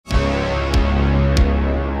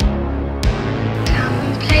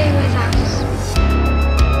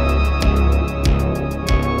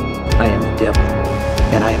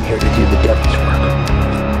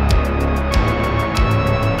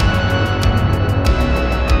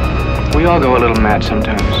We all go a little mad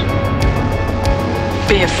sometimes.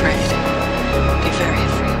 Be afraid. Be very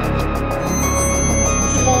afraid.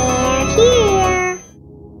 They're here.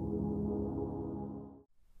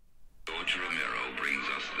 Geroge A.Romero brings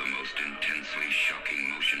us the most intensely shocking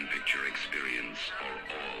motion picture experience for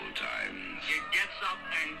all times. It gets up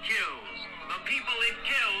and kills. The people it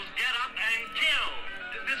kills get up and kill.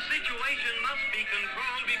 This situation must be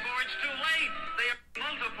controlled before it's too late. They are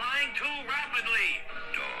multiplying too rapidly.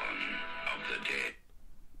 Dawn of the Dead.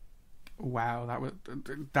 Wow, that was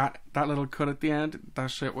that little cut at the end.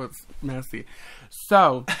 That shit was messy.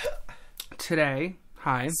 So today,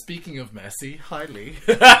 hi. Speaking of messy, hi Lee.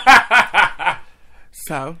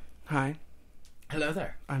 So hi, Hello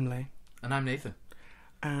there. I'm Lee, And I'm Nathan.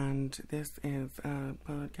 and this is a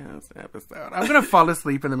podcast episode. I'm gonna fall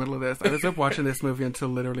asleep in the middle of this. I was up watching this movie until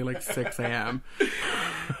literally like 6 a.m.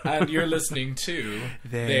 And you're listening to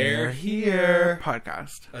They're Here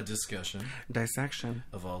podcast, a discussion dissection,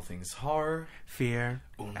 of all things horror. fear,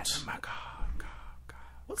 Und. and the macabre.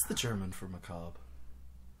 What's the German for macabre?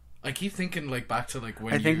 I keep thinking like back to like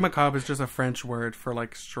when I think macabre is just a French word for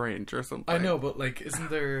like strange or something. I know, but like,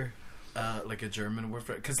 isn't there like a German word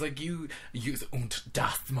for it? Because like you use und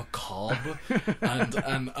das macabre, and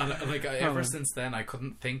like ever since then I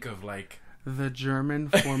couldn't think of like The German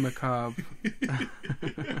for macabre.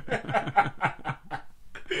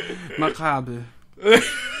 Macabre.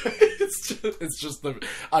 it's just the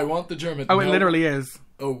I want the German. Oh, it literally is.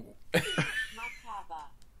 Oh.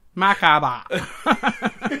 Macabre.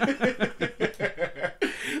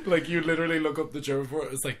 Like you literally look up the German for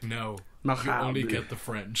it. It's like no, Macabre. you only get the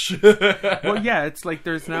French. Well, yeah, it's like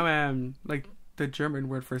there's no like the German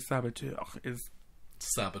word for saboteur is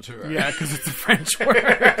Saboteur. yeah, because it's a French word.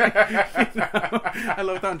 You know? I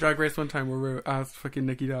love that on Drag Race one time where we asked fucking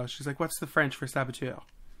Nikki Dosh. She's like, "What's the French for saboteur?"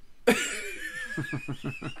 Oh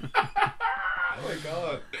my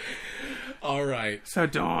god. All right. So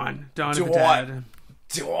Dawn of the Dead.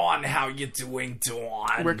 Dawn, how you doing,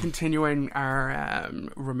 Dawn? We're continuing our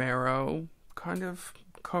Romero kind of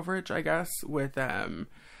coverage, I guess, with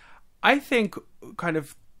I think kind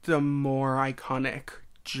of the more iconic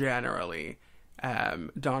generally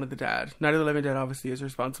Dawn of the Dead. Night of the Living Dead obviously is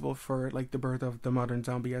responsible for like the birth of the modern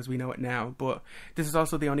zombie as we know it now, but this is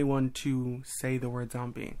also the only one to say the word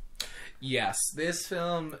zombie. Yes, this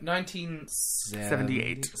film,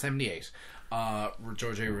 1978.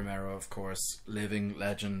 George A. Romero, of course, living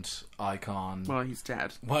legend, icon. Well, he's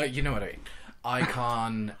dead. Well, you know what I mean.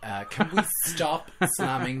 Icon. Can we stop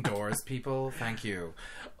slamming doors, people? Thank you.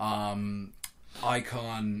 Icon.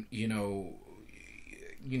 You know.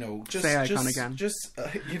 Just say icon just, again. Just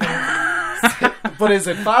but is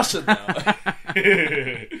it fashion though?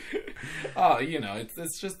 Oh, it's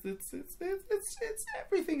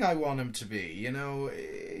everything I want him to be.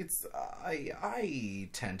 I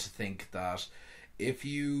tend to think that if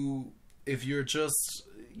you're just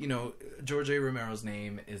George A. Romero's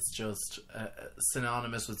name is just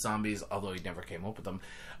synonymous with zombies, although he never came up with them.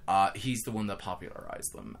 He's the one that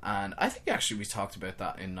popularized them, and I think actually we talked about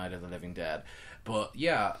that in Night of the Living Dead. But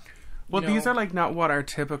yeah. Well, these are like not what our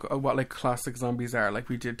typical, what like classic zombies are. Like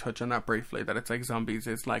we did touch on that briefly, that it's like zombies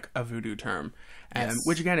is like a voodoo term, Yes.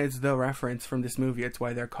 which again is the reference from this movie. It's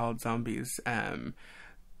why they're called zombies,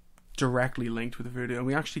 directly linked with voodoo. And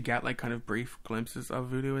we actually get like kind of brief glimpses of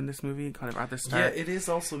voodoo in this movie, kind of at the start. Yeah, it is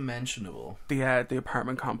also mentionable. The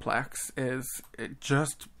apartment complex is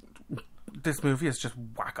just this movie is just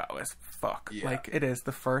wacko as fuck. Yeah. Like it is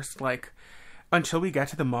the first like until we get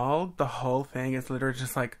to the mall, the whole thing is literally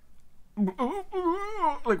just like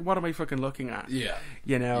what am I fucking looking at? Yeah.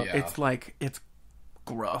 Yeah. Yeah. It's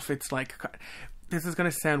gruff. It's like, this is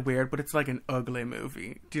gonna sound weird, but it's like an ugly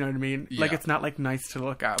movie. Do you know what I mean? Yeah. Like it's not like nice to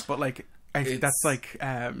look at, but like that's like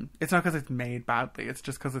it's not because it's made badly. It's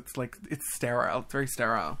just because it's like it's sterile. It's very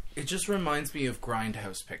sterile. It just reminds me of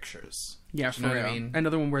Grindhouse Pictures. Yeah, Do you know for what real. I mean?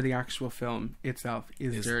 Another one where the actual film itself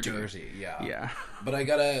is dirty. Yeah. Yeah. But I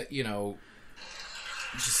gotta,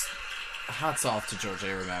 just hats off to George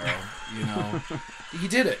A. Romero. He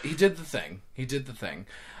did it. He did the thing.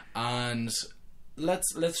 And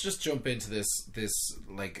let's just jump into this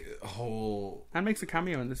like whole. And makes a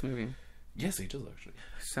cameo in this movie. Yes, he does actually.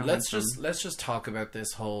 So let's handsome. just talk about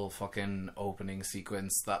this whole fucking opening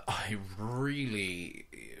sequence that I really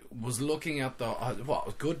was looking at a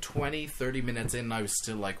good 20-30 minutes in, and I was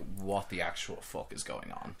still like, what the actual fuck is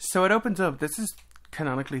going on? So it opens up. This is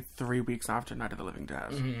canonically 3 weeks after Night of the Living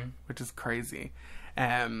Dead, which is crazy.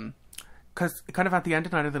 because kind of at the end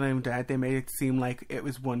of Night of the Living Dead, they made it seem like it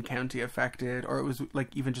was one county affected, or it was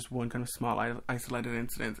like even just one kind of small isolated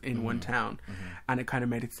incident in one town, and it kind of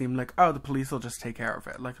made it seem like, oh, the police will just take care of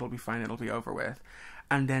it, like it'll be fine, it'll be over with.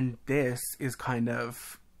 And then this is kind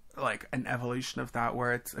of like an evolution of that,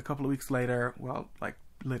 where it's a couple of weeks later, well, like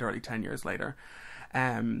literally 10 years later,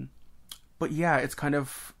 but yeah, it's kind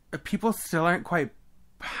of, people still aren't quite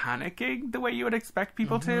panicking the way you would expect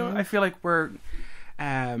people to. I feel like we're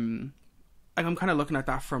like, I'm kind of looking at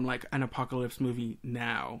that from like an apocalypse movie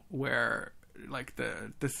now, where like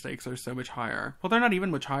the stakes are so much higher. Well, they're not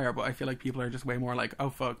even much higher, but I feel like people are just way more like, oh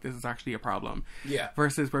fuck, this is actually a problem. Yeah.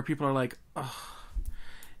 Versus where people are like, oh,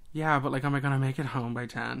 yeah, but like, am I gonna make it home by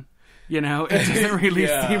 10? You know, it doesn't really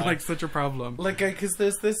seem like such a problem. Like, because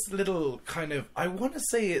there's this little kind of, I want to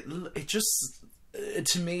say it just,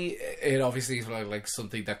 to me, it obviously is like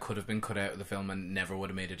something that could have been cut out of the film and never would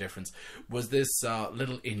have made a difference. Was this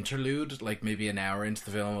little interlude, like maybe an hour into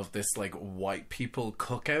the film, of this like white people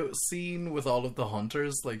cookout scene with all of the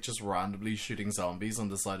hunters like just randomly shooting zombies on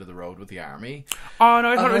the side of the road with the army? Oh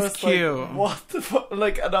no, I thought it was cute. Like, what the fuck?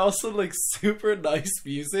 Like, and also like super nice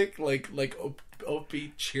music, like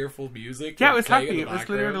upbeat, cheerful music. Yeah, it was happy. It was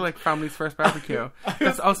literally like family's first barbecue.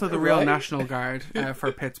 That's also the real National Guard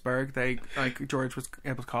for Pittsburgh. They, like, George was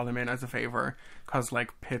able to call them in as a favor because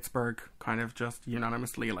like Pittsburgh kind of just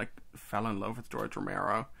unanimously like fell in love with George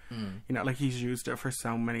Romero. You know, like, he's used it for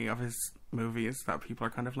so many of his movies that people are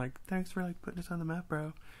kind of like, thanks for like putting us on the map,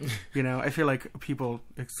 bro. You know, I feel like people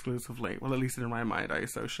exclusively, well, at least in my mind, I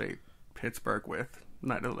associate Pittsburgh with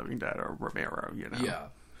Night of the Living Dead or Romero, you know. Yeah.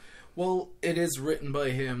 Well, it is written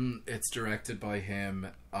by him, it's directed by him,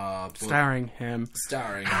 starring him.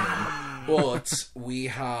 But we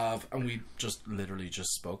have, and we just literally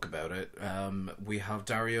just spoke about it, we have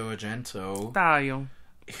Dario Argento,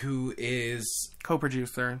 who is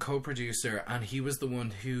co-producer, and he was the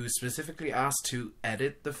one who specifically asked to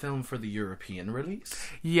edit the film for the European release.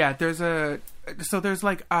 Yeah, there's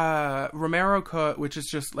like a Romero cut, which is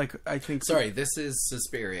just like, I think... Sorry, this is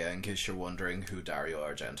Suspiria, in case you're wondering who Dario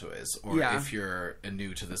Argento is. Or if you're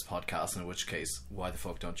new to this podcast, in which case, why the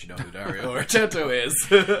fuck don't you know who Dario Argento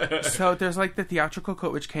is? So there's like the theatrical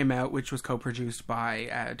cut, which came out, which was co-produced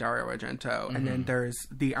by Dario Argento. And then there's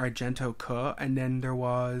the Argento cut, and then there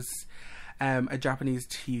was a Japanese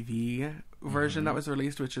TV version that was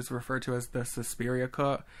released, which is referred to as the Suspiria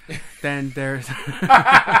cut. Then there's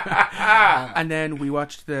and then we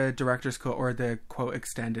watched the director's cut, or the quote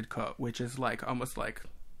extended cut, which is like almost like,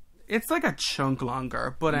 it's like a chunk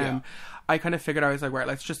longer, but I kind of figured, I was like, right,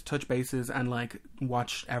 let's just touch bases and like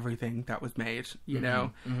watch everything that was made, you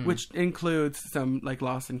know, which includes some like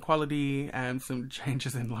loss in quality and some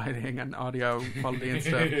changes in lighting and audio quality and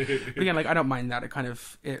stuff. But again, like, I don't mind that.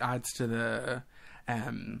 It adds to the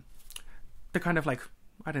kind of like,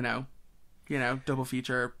 I don't know, you know, double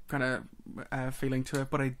feature kind of feeling to it.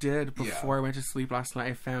 But I did, before I went to sleep last night,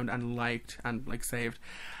 I found and liked and like saved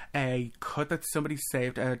a cut that somebody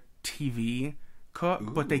saved, a TV cut.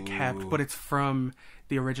 Ooh. But it's from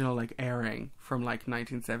the original like airing from like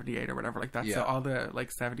 1978 or whatever like that. So all the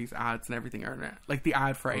like 70s ads and everything are in it. Like the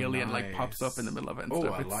ad for Alien like pops up in the middle of it and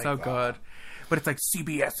stuff. It's like so good. But it's like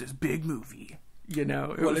CBS's big movie. You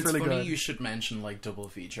know, well, it's really funny good. You should mention like double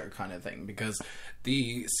feature kind of thing, because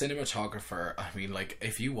the cinematographer, I mean, like,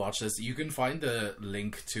 if you watch this, you can find the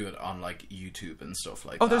link to it on like YouTube and stuff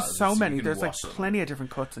like that. Oh, there's so many. There's like plenty of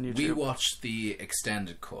different cuts on YouTube. We watched the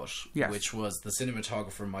extended cut, which was the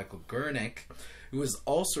cinematographer Michael Gurnick, who is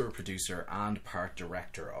also a producer and part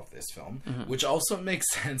director of this film, which also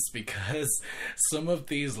makes sense because some of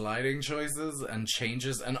these lighting choices and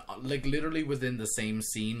changes, and like literally within the same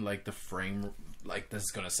scene, like the frame, like, this is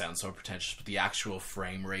going to sound so pretentious, but the actual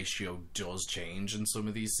frame ratio does change in some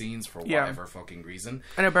of these scenes for whatever fucking reason.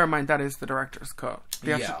 And bear in mind, that is the director's cut.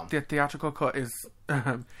 The theatrical cut is,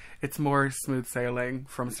 it's more smooth sailing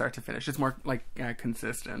from start to finish. It's more, like,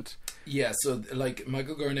 consistent. Yeah, so, like,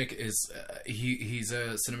 Michael Gurnick is, he's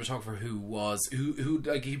a cinematographer who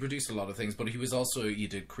like, he produced a lot of things, but he was also, he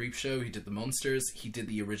did Creepshow, he did The Munsters, he did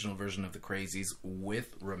the original version of The Crazies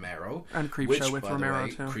with Romero. And Creepshow with Romero,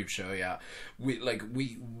 too. Creepshow, yeah.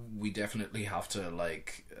 We definitely have to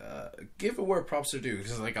like give it where props are due,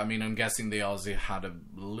 because like, I mean, I'm guessing they also had a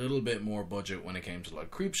little bit more budget when it came to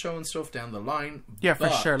like Creepshow and stuff down the line. Yeah, for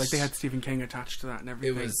sure. Like, they had Stephen King attached to that and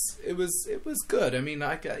everything. It was good. I mean,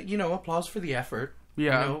 you know, applause for the effort.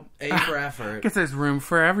 Yeah, you know, A for effort. I guess there's room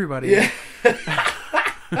for everybody. Yeah.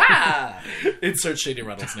 Insert shady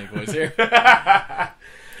rattlesnake voice here.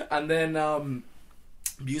 And then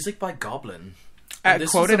music by Goblin. And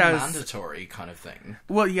this quoted was a as mandatory kind of thing.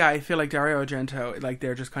 Well, yeah, I feel like Dario Argento, like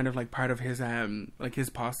they're just kind of like part of his like his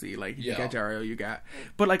posse. Like you get Dario, you get.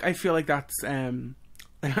 But like I feel like that's I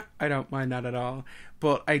don't mind that at all.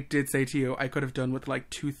 But I did say to you, I could have done with like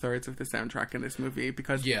 2/3 of the soundtrack in this movie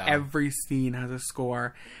because every scene has a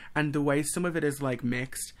score, and the way some of it is like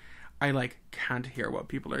mixed, I like can't hear what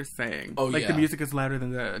people are saying. Oh, like the music is louder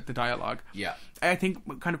than the dialogue. Yeah, I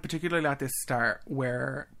think kind of particularly at this start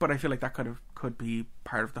but I feel like that could be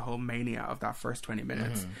part of the whole mania of that first 20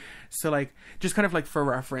 minutes. So like just kind of like for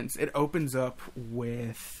reference, it opens up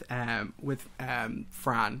with Fran,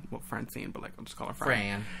 well Francine, but like I'll just call her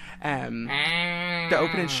Fran. The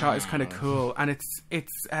opening shot is kind of cool, and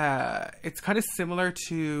it's kind of similar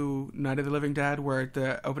to Night of the Living Dead, where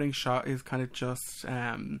the opening shot is kind of just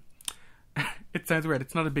it sounds weird,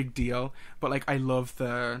 it's not a big deal, but like I love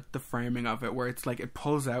the framing of it, where it's like it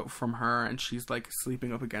pulls out from her and she's like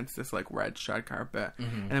sleeping up against this like red shag carpet,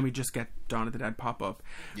 and then we just get Dawn of the Dead pop up,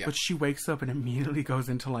 but she wakes up and immediately goes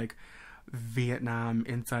into like Vietnam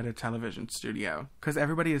inside a television studio, because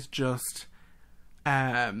everybody is just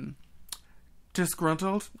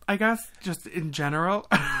disgruntled, I guess, just in general.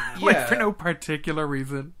 Like for no particular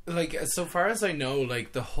reason. Like so far as I know,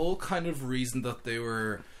 like the whole kind of reason that they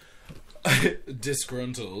were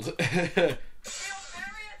disgruntled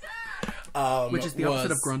which is the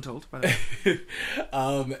opposite of gruntled, by the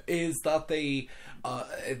way. Is that they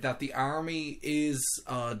that the army is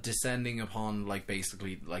descending upon like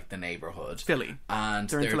basically like the neighborhood Philly, and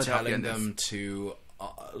they're telling them to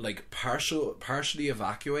like partially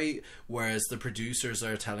evacuate, whereas the producers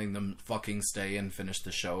are telling them fucking stay and finish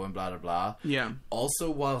the show and blah blah blah. Yeah. Also,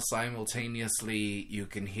 while simultaneously you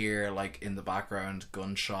can hear like in the background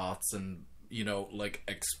gunshots and like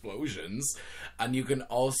explosions, and you can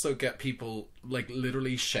also get people like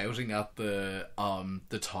literally shouting at the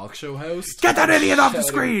talk show host, "Get that idiot off the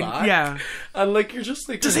screen!" Back. Yeah, and like you're just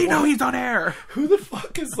like, does he know he's on air? Who the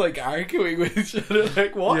fuck is like arguing with each other?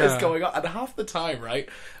 Like what is going on? And half the time, right,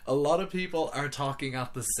 a lot of people are talking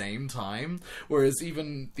at the same time, whereas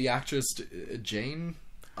even the actress Jane,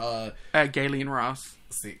 Galen Ross.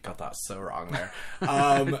 See, got that so wrong there.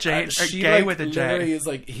 Jane, she gay like, with a literally J. is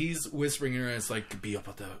like, he's whispering in her, it's like, be up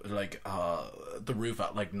at the roof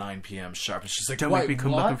at like 9 p.m. sharp, and she's like, don't make me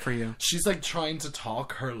come looking for you. She's like trying to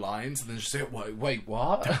talk her lines, and then she's like, wait,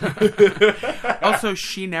 what? Also,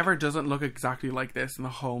 she never doesn't look exactly like this in the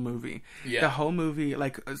whole movie. The whole movie,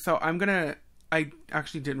 like, so I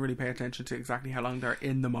actually didn't really pay attention to exactly how long they're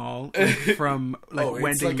in the mall, like, from like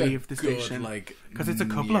when they leave the station, because it's a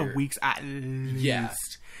couple of weeks at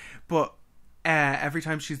least. But every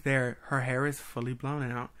time she's there, her hair is fully blown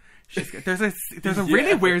out. There's a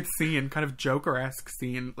really weird scene, kind of Joker-esque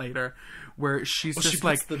scene later, where she's just she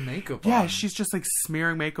like puts the makeup on. on. She's just like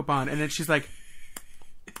smearing makeup on, and then she's like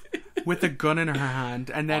with a gun in her hand,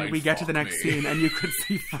 and then we get to the next scene, and you could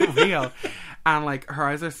see for real. And like her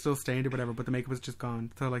eyes are still stained or whatever, but the makeup is just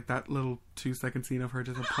gone. So like that little 2-second scene of her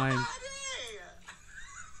just playing.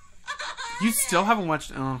 You still haven't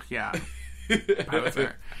watched? Oh yeah,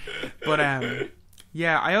 Bowser. But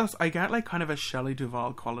yeah, I get like kind of a Shelley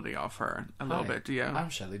Duvall quality off her a little bit. Do you?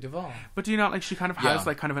 I'm Shelley Duvall. But do you not like she kind of has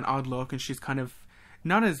like kind of an odd look, and she's kind of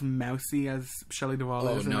not as mousy as Shelley Duvall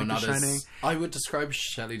is in like The Shining. I would describe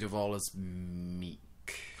Shelley Duvall as meek.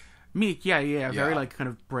 Meek, yeah, very like kind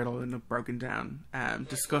of brittle and broken down,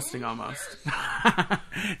 disgusting almost.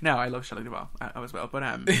 No, I love Shelley Duvall as well, but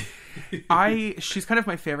she's kind of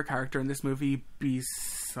my favorite character in this movie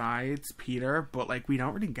besides Peter, but like we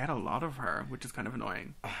don't really get a lot of her, which is kind of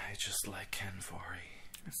annoying. I just like Ken Foree.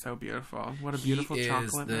 It's so beautiful. What a beautiful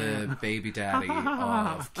chocolate. He is the baby daddy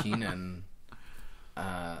of Kenan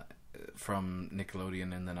from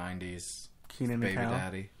Nickelodeon in the 90s. Kenan baby and Kel.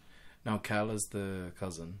 Daddy. No, Kel is the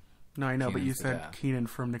cousin. No, I know, Kenan's but you said Kenan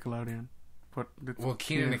from Nickelodeon. But well,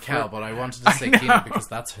 Kenan and Kel, but I wanted to say Kenan because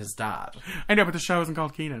that's his dad. I know, but the show isn't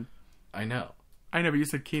called Kenan. I know, but you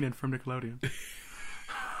said Kenan from Nickelodeon.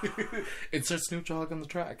 Insert Snoop Dogg on the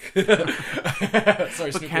track. Sorry,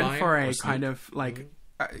 but Snoop Ken Lion Foree kind of like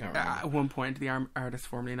at one point the artist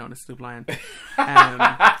formerly known as Snoop Lion.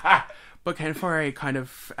 But Ken Foree kind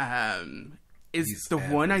of is he's the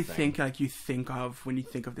everything. One I think like you think of when you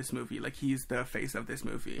think of this movie. Like he's the face of this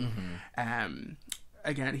movie.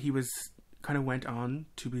 Again, he was kind of went on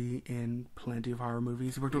to be in plenty of horror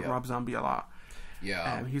movies. He worked with Rob Zombie a lot.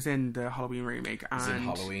 Yeah, he was in the Halloween remake. He's in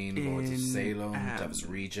Halloween, Lords of Salem, Devil's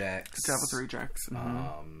Rejects.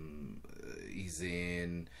 He's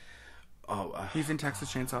in. He's in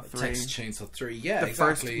Texas Chainsaw 3. Texas Chainsaw 3, yeah, the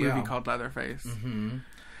first movie called Leatherface.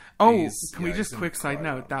 Oh, He's, can we yeah, just he's quick side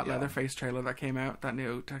note, that yeah. Leatherface trailer that came out, that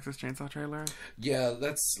new Texas Chainsaw trailer? Yeah,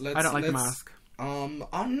 let's. I don't like the mask.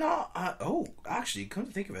 I'm not. Actually, come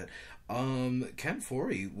to think of it, Ken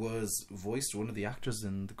Foree was voiced one of the actors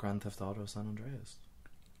in the Grand Theft Auto San Andreas.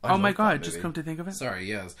 Oh my god, just come to think of it. Sorry,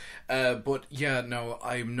 yes. But yeah, no,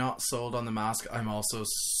 I'm not sold on the mask. I'm also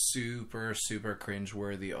super, super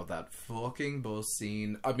cringe-worthy of that fucking bus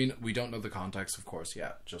scene. I mean, we don't know the context, of course,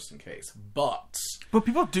 yet, just in case. But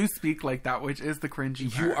people do speak like that, which is the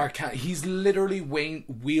cringy part. He's literally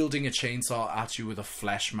wielding a chainsaw at you with a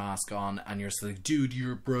flesh mask on, and you're just like, dude,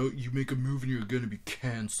 you make a move and you're gonna be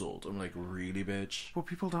cancelled. I'm like, really, bitch? Well,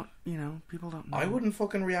 people don't know. I wouldn't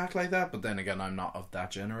fucking react like that, but then again, I'm not of that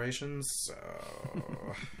generation, so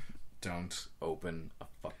don't open a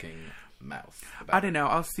fucking mouth. I don't know.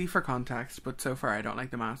 I'll see for context, but so far I don't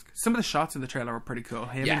like the mask. Some of the shots in the trailer were pretty cool.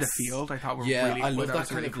 Him in the field, I thought were really. I love that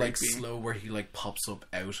kind really of like creepy. slow where he like pops up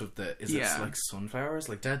out of the. Is it like sunflowers,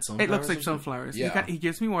 like dead sunflowers? It looks like sunflowers. Yeah, he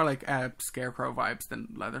gives me more like Scarecrow vibes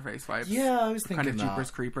than Leatherface vibes. Yeah, I was thinking kind of that.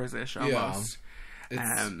 Jeepers Creepers ish almost.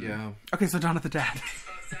 Yeah. Okay, so Dawn of the Dead.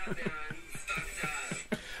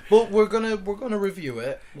 But we're gonna review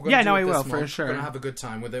it. I will for sure. We're gonna have a good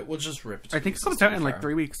time with it. We'll just rip it. I think it comes out in like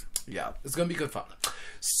 3 weeks. Yeah, it's gonna be good fun.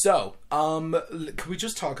 So, can we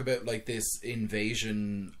just talk about like this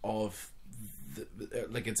invasion of,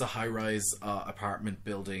 like it's a high-rise apartment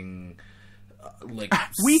building. Like I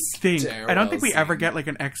don't think we ever get like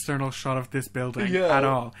an external shot of this building at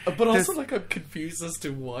all. But also, like, I'm confused as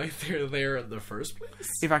to why they're there in the first place.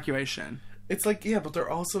 Evacuation. It's like, yeah, but they're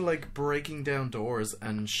also like breaking down doors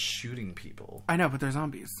and shooting people. I know, but they're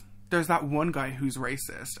zombies. There's that one guy who's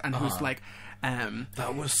racist and who's like,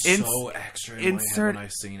 that was so extra in my head when I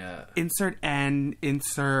seen it.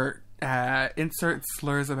 Insert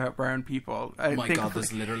slurs about brown people. Oh my god,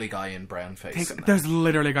 there's literally a guy in brown face. There's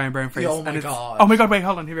literally a guy in brown face. Oh my god. Oh my god, wait,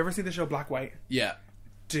 hold on. Have you ever seen the show Black White? Yeah.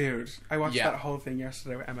 Dude, I watched that whole thing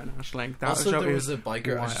yesterday with Emma Ashling. That also, show there was a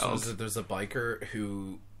biker. Wild. There's a biker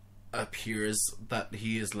who appears that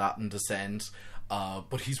he is Latin descent,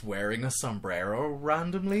 but he's wearing a sombrero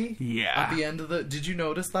randomly. Yeah. At the end of the, did you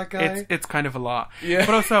notice that guy? It's kind of a lot. Yeah.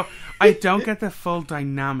 But also, I don't get the full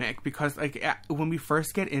dynamic because like when we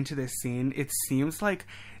first get into this scene, it seems like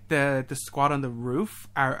the squad on the roof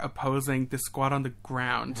are opposing the squad on the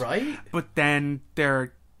ground. Right. But then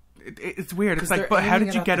it's weird. It's like, but how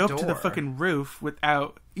did you get up to the fucking roof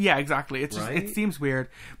without? Yeah, exactly. It's just it seems weird.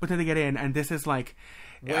 But then they get in, and this is like,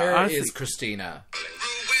 where is Christina?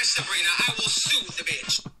 Where's Sabrina? I will sue the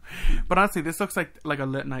bitch. But honestly, this looks like a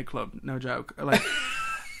lit nightclub. No joke. Like.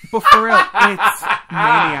 But for real, it's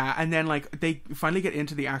mania. And then, like, they finally get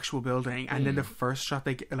into the actual building, and then the first shot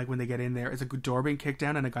they get, like, when they get in there, is a door being kicked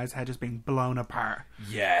down and a guy's head just being blown apart.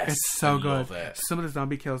 Yes, it's so good. Love it. Some of the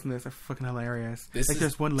zombie kills in this are fucking hilarious. This like, is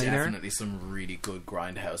there's one later. Definitely some really good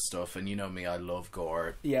grindhouse stuff, and you know me, I love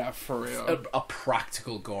gore. Yeah, for real. A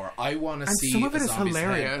practical gore. I want to see. Some of it is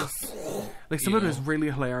hilarious. Like some of it is really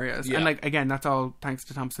hilarious, and like again, that's all thanks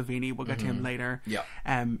to Tom Savini. We'll get to him later. Yeah.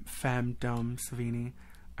 Femme Dom Savini.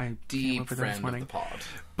 I deep friend of the pod.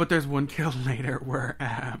 But there's one kill later where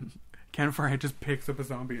Ken Foree just picks up a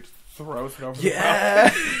zombie and just throws it over the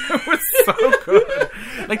top. It was so good.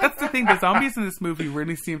 Like, that's the thing, the zombies in this movie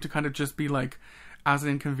really seem to kind of just be like as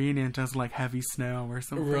inconvenient as like heavy snow or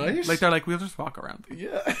something. Right? Like, they're like, we'll just walk around them.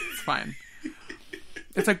 Yeah. It's fine.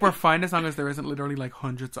 It's like, we're fine as long as there isn't literally like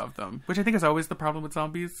hundreds of them, which I think is always the problem with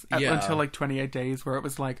zombies until like 28 days, where it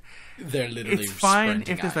was like, they're literally it's fine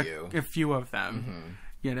if there's a few of them.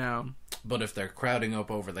 You know, but if they're crowding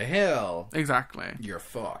up over the hill, exactly, you're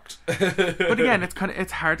fucked. But again,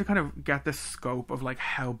 it's hard to kind of get the scope of like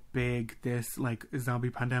how big this like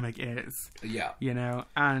zombie pandemic is. Yeah, you know,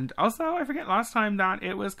 and also I forget last time that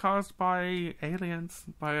it was caused by aliens,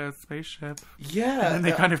 by a spaceship. Yeah, and then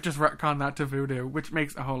they kind of just retcon that to voodoo, which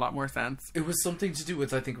makes a whole lot more sense. It was something to do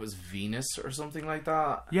with, I think it was Venus or something like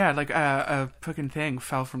that. Yeah, like a fucking thing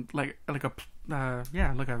fell from like a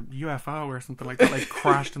UFO or something like that, like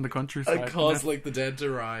crashed in the countryside. And caused like the dead to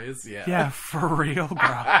rise. Yeah, for real,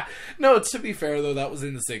 bro. No, to be fair though, that was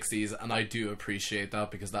in the 60s, and I do appreciate that,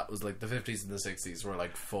 because that was like the 50s and the 60s were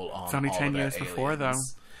like full on. It's only 10 years before though.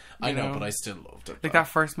 I know, but I still loved it. Like, that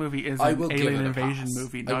first movie is an alien invasion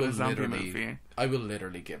movie, not a zombie movie. I will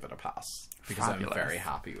literally give it a pass, because Fabulous. I'm very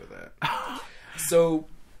happy with it. So,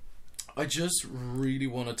 I just really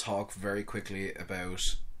want to talk very quickly about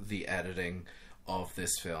the editing of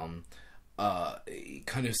this film,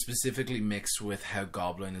 kind of specifically mixed with how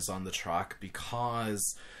Goblin is on the track,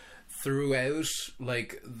 because throughout,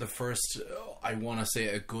 like, the first, I want to say,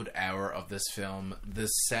 a good hour of this film, the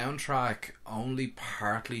soundtrack only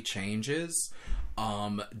partly changes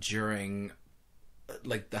during,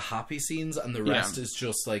 like, the happy scenes, and the rest is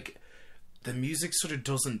just, like, the music sort of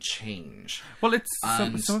doesn't change. Well, it's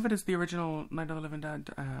some of it is the original Night of the Living Dead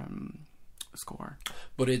score,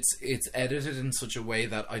 but it's edited in such a way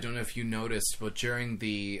that I don't know if you noticed, but during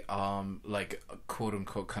the like, quote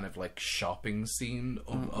unquote, kind of like shopping scene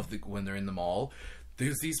of the when they're in the mall,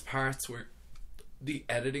 there's these parts where the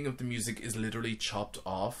editing of the music is literally chopped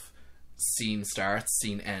off. Scene starts,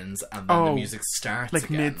 scene ends, and then the music starts like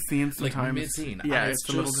again. Mid-scene sometimes. Like mid-scene. Yeah, and it's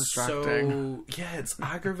a little distracting. It's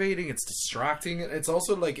aggravating, it's distracting. It's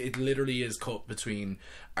also like it literally is cut between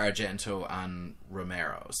Argento and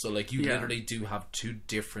Romero. So like you literally do have two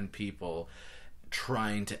different people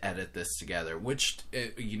trying to edit this together, which,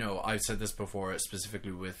 you know, I've said this before,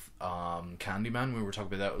 specifically with Candyman, when we were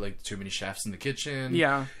talking about that, like too many chefs in the kitchen.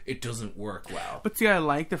 Yeah, it doesn't work well. But see, I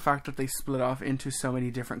like the fact that they split off into so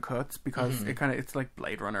many different cuts, because it's like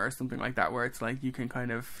Blade Runner or something like that, where it's like you can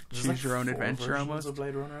kind of choose like your own adventure almost. Of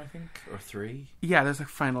Blade Runner, I think, or 3. Yeah, there's like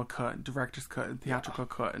final cut, director's cut, theatrical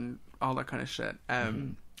cut, and all that kind of shit. I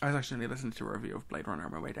was actually listening to a review of Blade Runner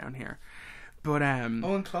on my way down here. But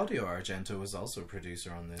and Claudio Argento was also a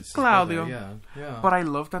producer on this. Claudio, yeah. But I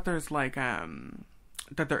love that there's like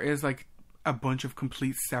that there is like a bunch of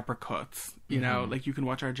complete separate cuts. You know, like you can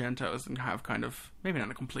watch Argento's and have kind of maybe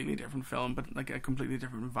not a completely different film, but like a completely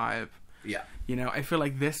different vibe. Yeah. You know, I feel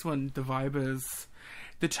like this one, the vibe is,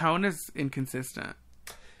 the tone is inconsistent.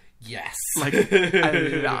 Yes. Like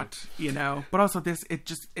a lot, you know. But also this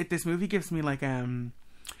movie gives me like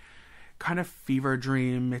kind of fever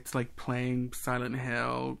dream. It's like playing Silent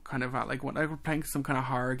Hill, kind of like when I'm playing some kind of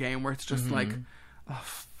horror game where it's just like, oh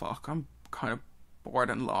fuck, I'm kind of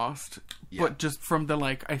bored and lost. But just from the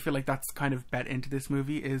like, I feel like that's kind of bet into this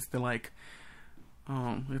movie is the like,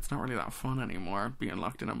 oh, it's not really that fun anymore being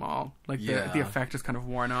locked in a mall. Like the effect is kind of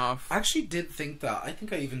worn off. I actually did think that. I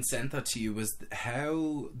think I even sent that to you, was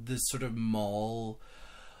how the sort of mall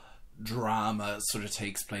drama sort of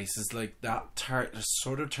takes place is like that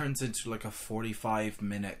sort of turns into like a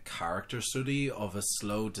 45-minute character study of a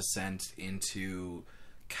slow descent into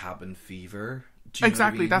cabin fever. Exactly, what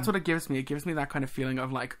I mean? That's what it gives me. It gives me that kind of feeling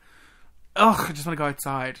of like, ugh, I just want to go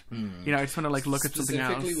outside. You know, I just want to like look at something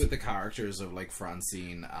else. Specifically with the characters of like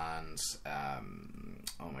Francine and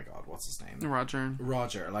oh my god, what's his name?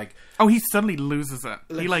 Roger. Like, oh, he suddenly loses it.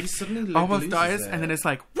 Like, he like suddenly almost dies, and then it's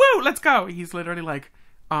like, woo, let's go. He's literally like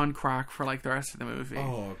on crack for like the rest of the movie.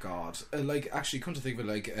 Oh god. Like, actually, come to think of it,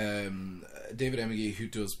 like David Emigey, who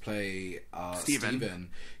does play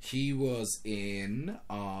Steven, he was in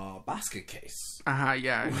Basket Case.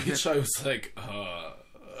 Yeah. Which I was like,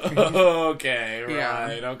 okay,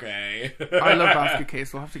 right, okay. I love Basket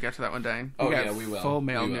Case. We'll have to get to that one day. We will. Full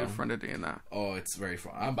male nude front of doing that. Oh, it's very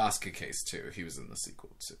fun. And Basket Case too. He was in the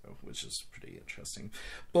sequel too, which is pretty interesting.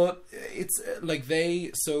 But it's like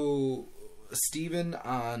Stephen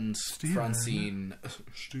and Francine.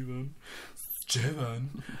 Steven.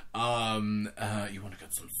 You want to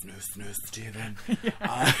get some snooze, Steven?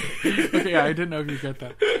 Yeah, I didn't know if you get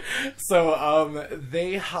that. So,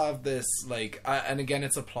 they have this, like, and again,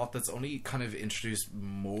 it's a plot that's only kind of introduced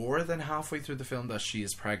more than halfway through the film, that she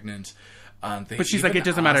is pregnant. But she's like, it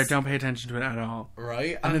doesn't matter, don't pay attention to it at all.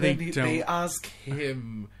 Right? And then they ask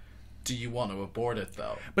him, do you want to abort it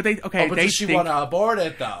though? But does she want to abort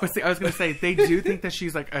it though? But see, I was going to say, they do think that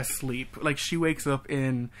she's like asleep. Like, she wakes up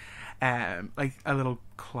in like a little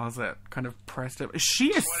closet, kind of pressed up. She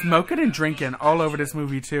is smoking and drinking all over this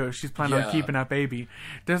movie too. She's planning on keeping that baby.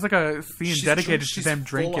 There's like a scene dedicated to them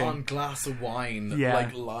drinking. Full on glass of wine,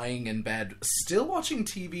 like lying in bed, still watching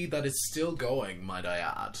TV that is still going. Might I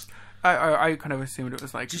add? I kind of assumed it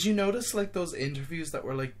was like. Did you notice like those interviews that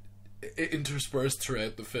were like interspersed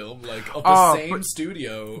throughout the film, like of the same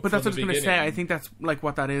studio? But that's what I was going to say. I think that's like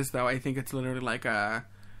what that is, though. I think it's literally like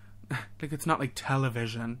like it's not like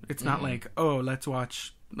television. It's not like, oh, let's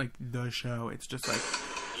watch like the show. It's just like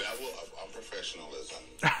level of unprofessionalism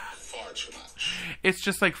far too much. It's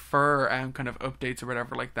just like for kind of updates or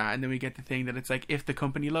whatever like that, and then we get the thing that it's like if the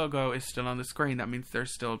company logo is still on the screen, that means they're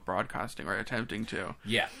still broadcasting or attempting to.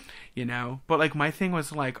 Yeah, you know. But like my thing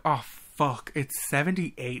was like, oh fuck, it's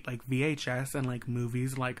 78, like VHS and like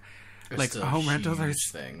movies like home rentals are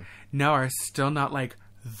still not like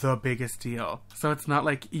the biggest deal. So it's not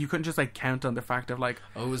like you couldn't just like count on the fact of like,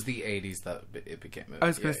 oh, it was the 80s that it became I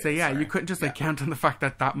was going to say you couldn't just like count on the fact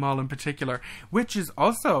that mall in particular, which is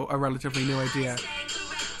also a relatively new idea.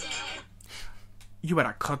 You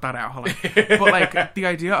better cut that out, Holly. But like the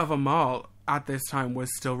idea of a mall at this time was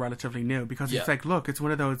still relatively new, because it's Yeah. like, look, it's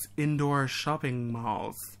one of those indoor shopping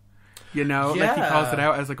malls. You know, like he calls it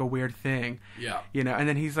out as like a weird thing. Yeah. You know, and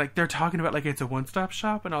then he's like, they're talking about like it's a one-stop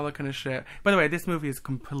shop and all that kind of shit. By the way, this movie is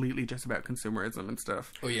completely just about consumerism and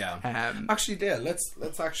stuff. Oh yeah. Actually, yeah.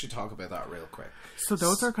 Let's actually talk about that real quick. So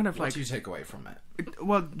those are kind of what like. do you take away from it?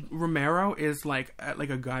 Well, Romero is like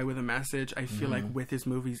a guy with a message. I feel like with his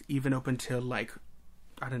movies, even up until like,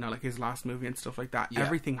 I don't know, like his last movie and stuff like that,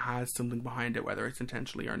 everything has something behind it, whether it's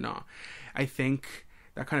intentionally or not. I think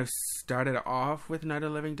that kind of started off with Night of the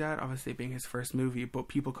Living Dead, obviously being his first movie, but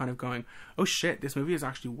people kind of going, oh shit, this movie is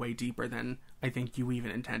actually way deeper than I think you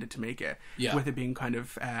even intended to make it. Yeah. With it being kind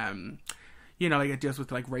of, you know, like it deals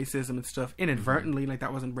with like racism and stuff inadvertently, like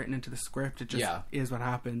that wasn't written into the script, it just is what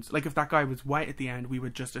happens. Like if that guy was white at the end, we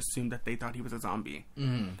would just assume that they thought he was a zombie.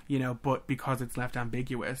 You know, but because it's left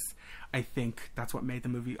ambiguous, I think that's what made the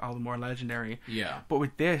movie all the more legendary. Yeah. But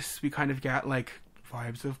with this, we kind of get like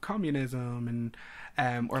vibes of communism and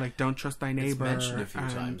or like don't trust thy neighbor. It's mentioned a few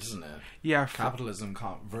times, isn't it? Yeah, capitalism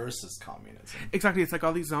versus communism. Exactly. It's like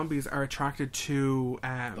all these zombies are attracted to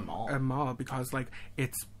The mall. a mall because like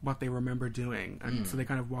it's what they remember doing, and so they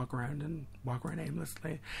kind of walk around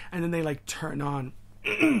aimlessly, and then they like turn on.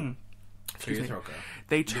 Excuse me.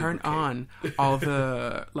 They turn on all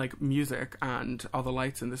the like music and all the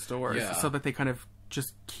lights in the stores, so that they kind of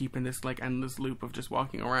just keep in this like endless loop of just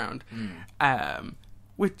walking around.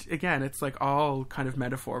 Which again, it's like all kind of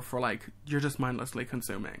metaphor for like you're just mindlessly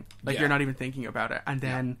consuming, like you're not even thinking about it, and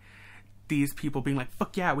then these people being like,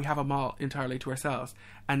 "Fuck yeah, we have a mall entirely to ourselves,"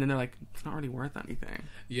 and then they're like, "It's not really worth anything.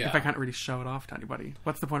 If I can't really show it off to anybody,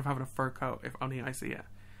 what's the point of having a fur coat if only I see it?"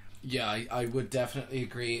 Yeah, I would definitely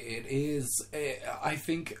agree. It is. I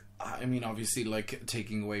think. I mean, obviously, like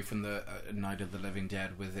taking away from the Night of the Living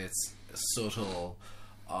Dead with its subtle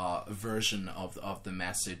version of the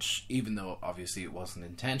message, even though obviously it wasn't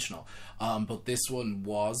intentional. But this one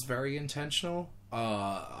was very intentional.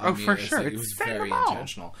 I mean, for sure, it was very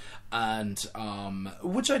intentional, and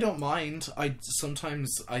which I don't mind. I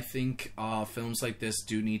think films like this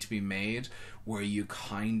do need to be made where you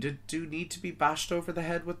kind of do need to be bashed over the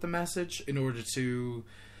head with the message in order to,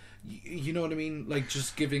 you know what I mean? Like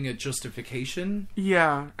just giving a justification.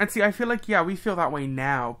 Yeah. And see, I feel like, we feel that way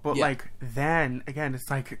now, but like then again, it's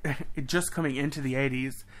like just coming into the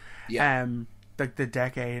 80s, like the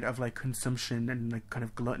decade of like consumption and like kind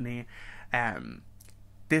of gluttony,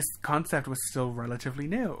 this concept was still relatively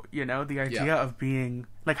new, you know, the idea of being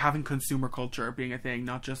like having consumer culture being a thing,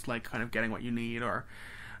 not just like kind of getting what you need or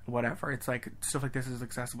whatever. It's like stuff like this is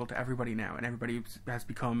accessible to everybody now, and everybody has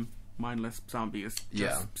become mindless zombies,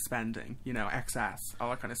 just spending, you know, excess, all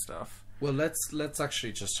that kind of stuff. Well, let's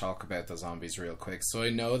actually just talk about the zombies real quick. So I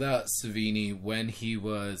know that Savini, when he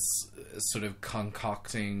was sort of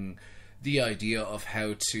concocting the idea of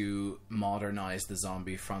how to modernize the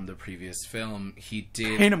zombie from the previous film, he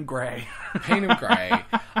did paint him grey.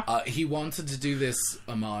 He wanted to do this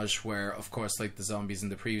homage where, of course, like the zombies in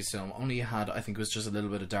the previous film only had, I think it was just a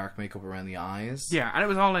little bit of dark makeup around the eyes. Yeah, and it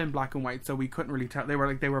was all in black and white, so we couldn't really tell. They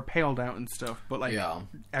were paled out and stuff, but like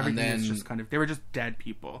everything is just kind of, they were just dead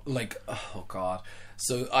people. Like, oh god.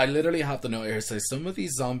 So I literally have the note here say some of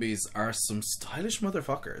these zombies are some stylish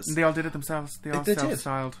motherfuckers. They all did it themselves. They all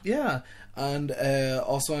self-styled. Yeah. And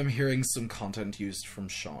also I'm hearing some content used from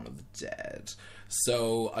Shaun of the Dead.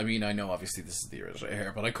 So, I mean, I know obviously this is the original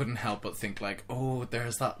here, but I couldn't help but think like, oh,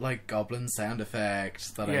 there's that like goblin sound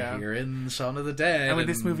effect that I hear in Shaun of the Dead. And when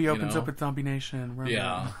this movie opens up with Zombie Nation. Remember?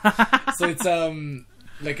 Yeah. So it's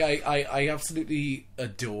like I absolutely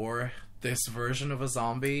adore this version of a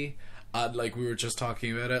zombie. Like we were just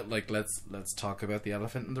talking about it, like let's talk about the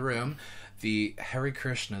elephant in the room, the Hare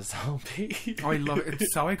Krishna zombie. Oh, I love it.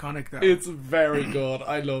 It's so iconic though. It's very good.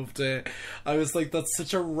 I loved it. I was like, that's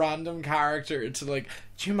such a random character to like.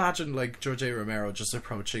 Do you imagine like Geroge A.Romero just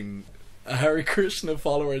approaching a Hare Krishna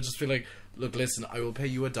follower and just be like, look, listen, I will pay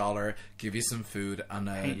you $1, give you some food, and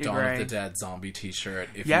a Dawn of the Dead zombie t-shirt.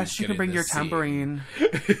 Yes, you can bring your tambourine.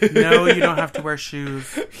 No, you don't have to wear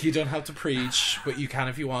shoes. You don't have to preach, but you can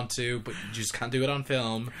if you want to, but you just can't do it on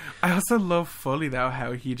film. I also love fully, though,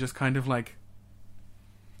 how he just kind of like,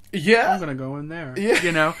 I'm gonna go in there.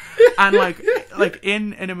 You know? And like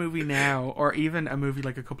in a movie now, or even a movie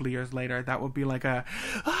like a couple of years later, that would be like a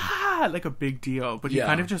big deal. But he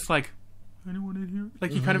kind of just like, anyone in here? Like,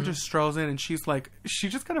 he kind of just strolls in, and she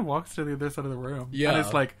just kind of walks to the other side of the room. Yeah. And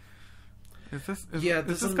it's like, is this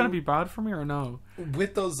going to be bad for me or no?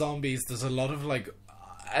 With those zombies, there's a lot of, like,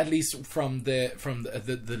 at least from the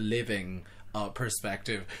living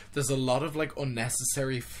perspective, there's a lot of, like,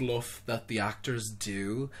 unnecessary fluff that the actors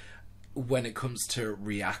do when it comes to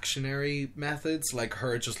reactionary methods, like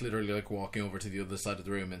her just literally like walking over to the other side of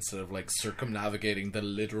the room instead of like circumnavigating the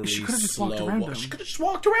literally She could've just slow walked around him. She could have just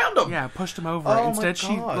walked around him. Yeah, pushed him over. Oh my Instead, she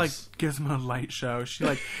God. like gives him a light show. She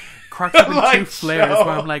like cracks up in Light two flares. show.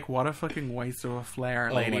 Where I'm like, what a fucking waste of a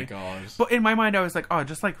flare, lady. Oh my God. But in my mind, I was like, oh,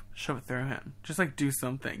 just like shove it through him. Just like do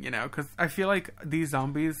something, you know? Because I feel like these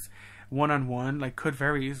zombies, 1-on-1, like could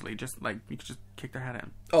very easily just like you could just kick their head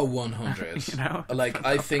in. Oh, 100. You know? Like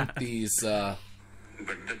I think these. But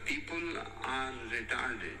the people are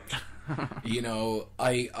retarded. You know,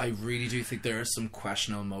 I really do think there are some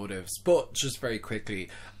questionable motives. But just very quickly,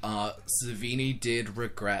 Savini did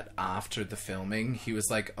regret after the filming. He was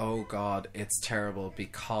like, oh God, it's terrible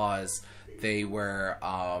because they were,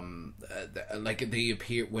 like, they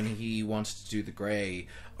appeared, when he wanted to do the grey,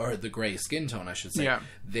 or the grey skin tone, I should say, Yeah.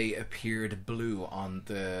 they appeared blue on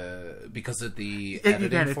the, because of the editing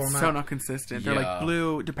Again, format. it's so not consistent. They're Yeah. like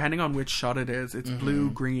blue, depending on which shot it is, it's blue,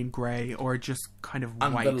 green, grey, or just kind of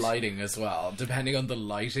And white. the lighting as well, depending on the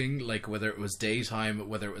lighing, like whether it was daytime,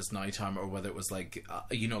 whether it was nighttime, or whether it was like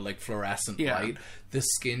you know, like fluorescent Yeah. light, the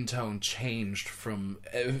skin tone changed from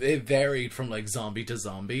it varied from like zombie to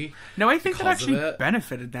zombie. No, I think that because of actually it.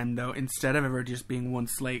 benefited them though. Instead of ever just being one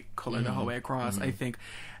slate color the whole way across, I think,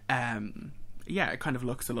 yeah, it kind of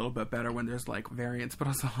looks a little bit better when there's like variants. But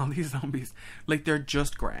also, all these zombies, like they're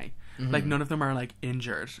just grey. Like none of them are like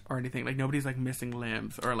injured or anything. Like nobody's like missing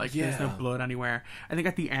limbs or like there's no Yeah. blood anywhere. I think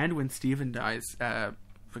at the end when Steven dies,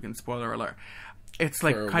 freaking spoiler alert. It's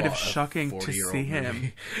like For kind of what, a shocking to 40-year-old see him.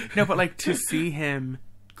 movie? No, but like to see him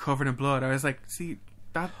covered in blood, I was like, see,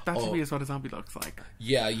 that to Oh. me is what a zombie looks like.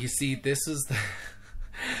 Yeah, you see, this is the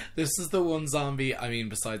this is the one zombie. I mean,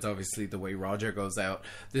 besides obviously the way Roger goes out,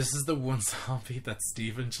 this is the one zombie that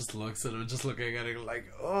Steven just looks at him, just looking at him like,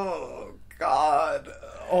 oh God,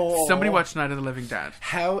 oh. Somebody watched Night of the Living Dead.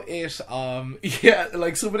 How it yeah,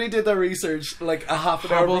 like somebody did their research like a half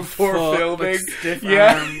an hour Horrible before foot, filming. like, stiff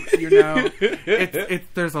Yeah. arm, you know. It's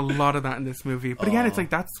there's a lot of that in this movie. But again, it's like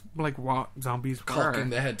that's like what zombies were. Cocking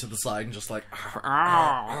the head to the side and just like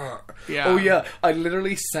Yeah. Oh yeah, I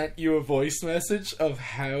literally sent you a voice message of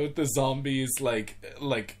how the zombies like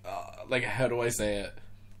how do I say it?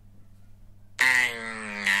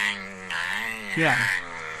 Yeah.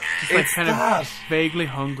 Just like It's kind that. of vaguely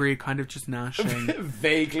hungry, kind of just gnashing.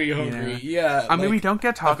 Vaguely hungry, yeah. I mean, like, we don't get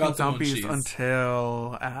I've talking got the zombies munchies.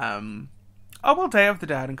 until Day of the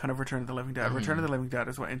Dead and kind of Return of the Living Dead. Return of the Living Dead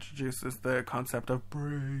is what introduces the concept of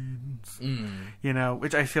brains. You know,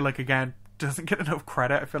 which I feel like again doesn't get enough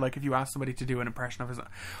credit. I feel like if you ask somebody to do an impression of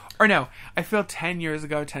I feel 10,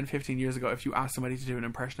 15 years ago, if you asked somebody to do an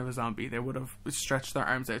impression of a zombie, they would have stretched their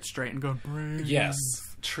arms out straight and gone brains. Yes,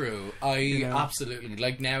 true. I know? absolutely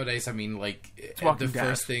like nowadays. I mean, like Walking the Dead.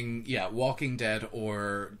 first thing, yeah, Walking Dead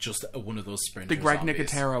or just one of those sprinter The Greg zombies.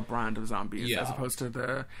 Nicotero brand of zombies, Yeah. as opposed to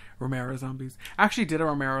the Romero zombies. I actually did a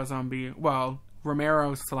Romero zombie. Well,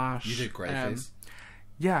 Romero / You did great face.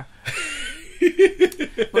 Yeah. But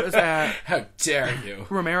it was How dare you?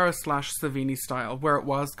 Romero / Savini style, where it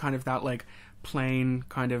was kind of that like plain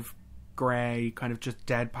kind of grey, kind of just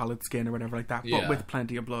dead pallid skin or whatever like that, Yeah. but with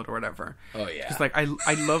plenty of blood or whatever. Oh yeah. Just like I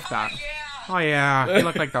love that. Oh yeah, you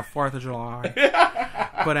look like the 4th of July.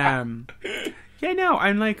 But yeah, no,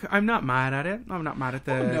 I'm not mad at it. I'm not mad at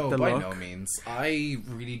the no, the by look. no means. I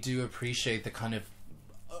really do appreciate the kind of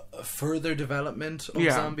further development of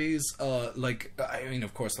Yeah. zombies. Like, I mean,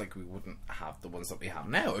 of course, like we wouldn't have the ones that we have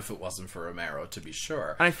now if it wasn't for Romero, to be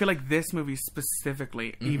sure. And I feel like this movie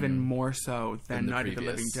specifically, even more so than the Night of the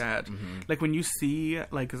Living previous. Dead. Like when you see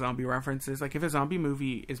like zombie references, like if a zombie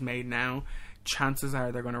movie is made now, chances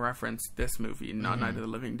are they're going to reference this movie, not Night of the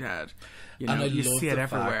Living Dead. You know, And I you love see it the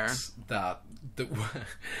everywhere. fact that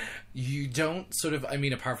you don't sort of, I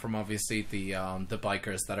mean, apart from obviously the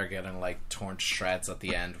bikers that are getting like torn to shreds at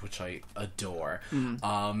the end, which I adore.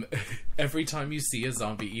 Every time you see a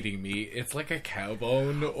zombie eating meat, it's like a cow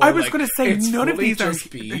bone. Or I was like, going to say it's none of fully these are.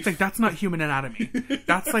 just beef. It's like that's not human anatomy.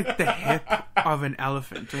 That's like the hip of an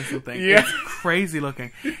elephant or something. Yeah. It's crazy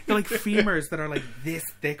looking. They're like femurs that are like this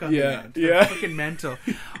thick on the Yeah, end. They're yeah. fucking mental.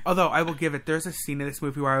 Although I will give it, there's a scene in this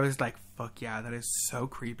movie where I was like, fuck yeah, that is so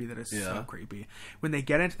creepy. That is so Yeah. creepy. When they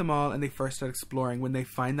get into the mall and they first start exploring, when they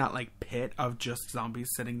find that like pit of just zombies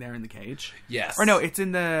sitting there in the cage. Yes. Or no, it's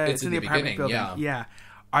in the It's in the apartment beginning, building. yeah.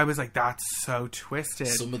 I was like, that's so twisted.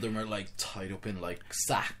 Some of them are like tied up in like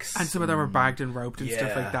sacks. And some of them are bagged and roped and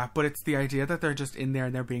stuff Yeah. like that. But it's the idea that they're just in there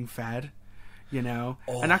and they're being fed, you know?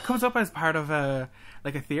 And that comes up as part of a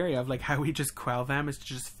theory of like how we just quell them is to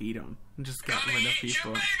just feed them and just get rid of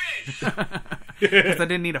people. Because I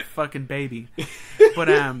didn't need a fucking baby. But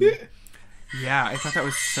Yeah, I thought that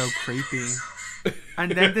was so creepy.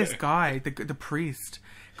 And then this guy, the priest,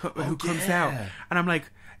 who comes out, and I'm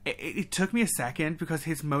like, it took me a second because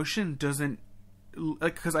his motion doesn't,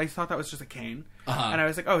 like, because I thought that was just a cane, and I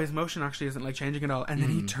was like, oh, his motion actually isn't like changing at all. And then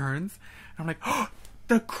he turns, and I'm like, oh,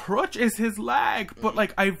 the crutch is his leg. But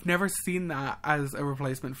like, I've never seen that as a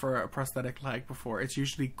replacement for a prosthetic leg before. It's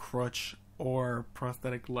usually crutch or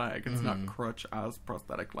prosthetic leg. It's not crutch as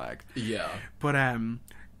prosthetic leg. Yeah. But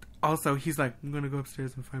also he's like, I'm gonna go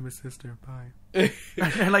upstairs and find my sister. Bye.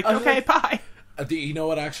 And they're like, okay, bye. You know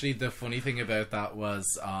what, actually, the funny thing about that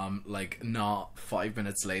was, like, not 5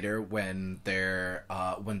 minutes later when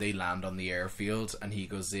when they land on the airfield and he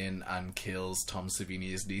goes in and kills Tom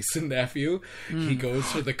Savini's niece and nephew, he goes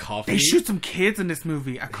for the coffee. They shoot some kids in this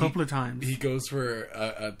movie a couple of times. He goes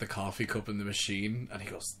for the coffee cup in the machine and he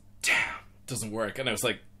goes, damn, doesn't work. And I was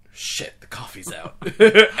like, shit, the coffee's out.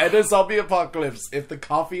 And a zombie apocalypse, if the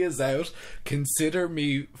coffee is out, consider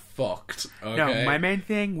me fucked. Okay? No, my main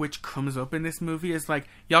thing, which comes up in this movie, is like,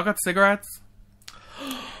 y'all got cigarettes?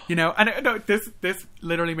 You know, and no, this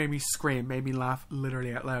literally made me scream, made me laugh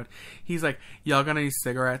literally out loud. He's like, y'all got any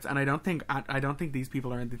cigarettes? And I don't think these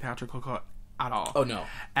people are in the theatrical cut at all. Oh no.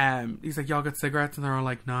 He's like, y'all got cigarettes? And they're all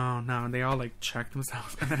like, no, and they all like check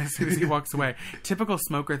themselves. And then as soon as he walks away, typical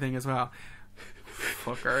smoker thing as well.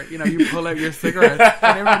 Fucker, you know, you pull out your cigarettes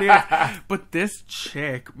and everybody else. But this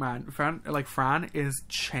chick, man, Fran is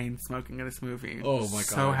chain smoking in this movie. Oh my god,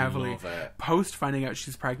 so heavily. I love it. Post finding out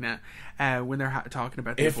she's pregnant, when they're talking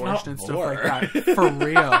about the If abortion not and stuff more. like that, for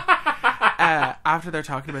real. After they're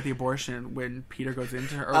talking about the abortion, when Peter goes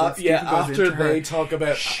into her, or when Stephen goes after into her, they talk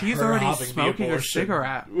about she's her already having the smoking a abortion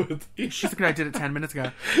cigarette. with- She's like, I did it 10 minutes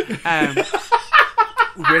ago.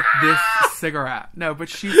 With this cigarette. No, but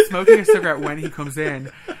she's smoking a cigarette when he comes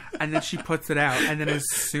in, and then she puts it out, and then as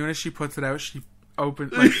soon as she puts it out, she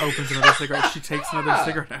opens another cigarette. She takes another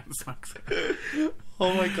cigarette out and smokes it.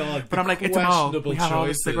 Oh my god. But I'm like, it's a mall. We have all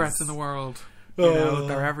the cigarettes in the world. You know,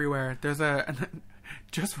 they're everywhere. There's and then,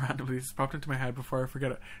 just randomly, this popped into my head before I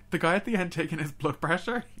forget it. The guy at the end taking his blood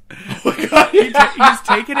pressure. Oh my god, He's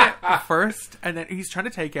taking it first, and then he's trying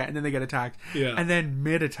to take it, and then they get attacked. Yeah. And then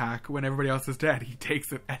mid-attack, when everybody else is dead, he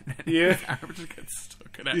takes it, and then his arm just gets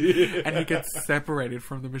stuck in it. Yeah. And he gets separated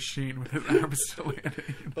from the machine with his arm still in it.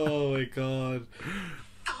 Oh my god.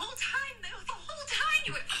 The whole time, though, the whole time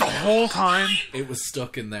you were... The whole time. It was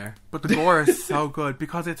stuck in there. But the gore is so good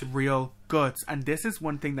because it's real guts. And this is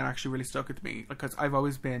one thing that actually really stuck with me, because I've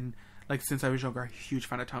always been, like, since I was younger, a huge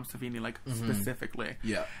fan of Tom Savini, like, specifically.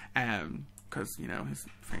 Yeah. Because, you know, his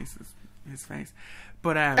face is his face.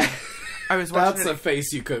 But I was watching That's a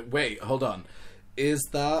face you could... Wait, hold on. Is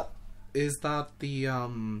that the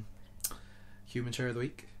human chair of the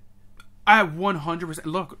week? 100%.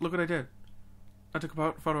 Look what I did. I took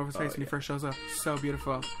a photo of his face when he first shows up. So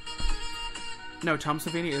beautiful. No, Tom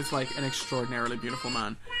Savini is like an extraordinarily beautiful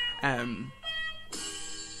man.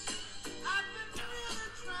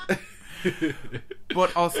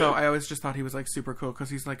 But also, I always just thought he was like super cool because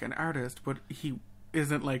he's like an artist, but he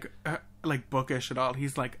isn't like bookish at all.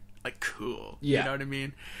 He's like cool. Yeah. You know what I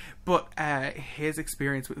mean? But his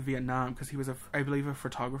experience with Vietnam, because he was I believe a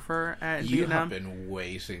photographer in You Vietnam. have been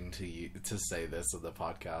waiting to say this on the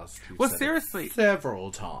podcast. You've Well, said it seriously.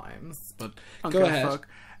 several times, but Okay, go ahead. fuck.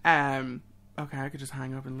 Okay, I could just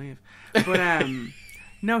hang up and leave. But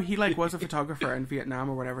no, he like was a photographer in Vietnam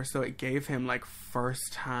or whatever, so it gave him like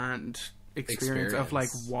first-hand experience of like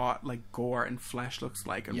what like gore and flesh looks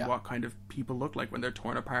like, and what kind of people look like when they're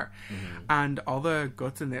torn apart. And all the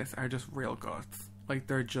guts in this are just real guts. Like,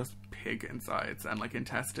 they're just pig insides and like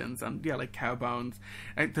intestines and like cow bones.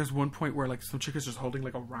 And there's one point where like some chick is just holding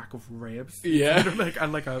like a rack of ribs. Yeah.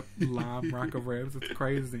 and like a lamb rack of ribs. It's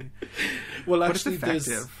crazy. Well, But it's actually,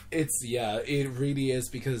 effective. it really is,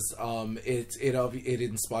 because it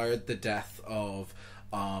inspired the death of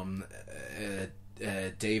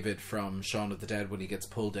David from Shaun of the Dead when he gets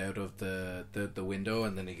pulled out of the window,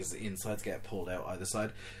 and then his insides get pulled out either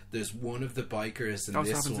side. There's one of the bikers in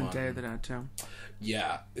Also this happens one. in Day of the Dead too.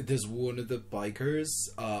 Yeah, there's one of the bikers.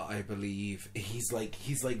 I believe he's like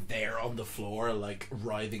there on the floor, like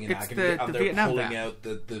writhing in It's agony, the and they're Vietnam pulling vet. out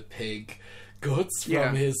the pig guts from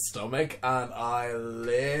Yeah. his stomach, and I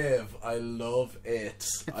love it.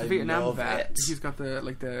 It's the I Vietnam love vet. it. He's got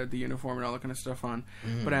the uniform and all that kind of stuff on.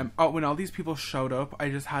 But when all these people showed up, I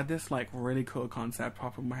just had this like really cool concept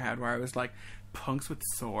pop in my head where I was like, punks with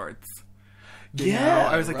swords. You know?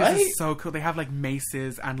 I was like, right? this is so cool. They have like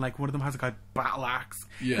maces, and like one of them has like a battle axe.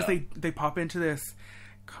 Yeah. Because they pop into this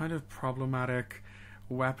kind of problematic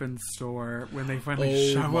weapons store when they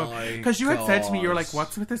finally show up. my Because you had said to me, you were like, God.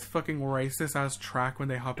 what's with this fucking racist ass track when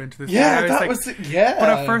they hop into this? Yeah, And I that like, was it. Yeah. But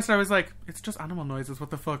at first I was like, it's just animal noises, what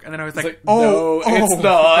the fuck? And then I was like, like, oh, no, it's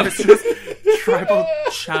not. It's just tribal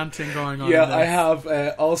chanting going on. Yeah, in this. I have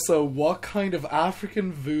also, what kind of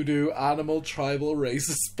African voodoo animal tribal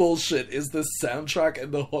racist bullshit is this soundtrack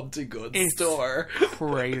in the hunting goods It's store?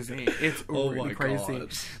 crazy. It's Oh really my crazy.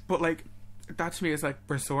 God. But like that to me is like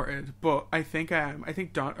resorted. But I think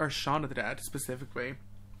Shaun of the Dead specifically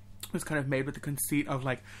was kind of made with the conceit of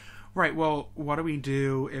like, right, well, what do we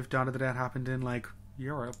do if Dawn of the Dead happened in like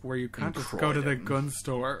Europe, where you can't just go to the gun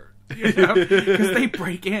store? You know, because they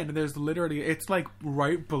break in and there's literally, it's like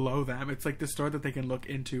right below them. It's like the store that they can look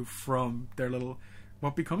into from their little,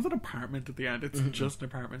 what becomes an apartment at the end. It's just an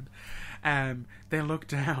apartment. They look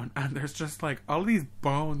down and there's just like all these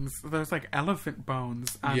bones. There's like elephant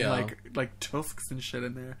bones and like tusks and shit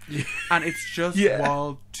in there. And it's just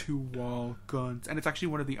wall to wall guns. And it's actually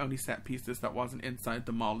one of the only set pieces that wasn't inside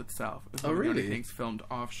the mall itself. It was one of the only things filmed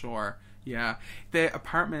offshore. Yeah, the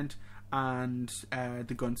apartment and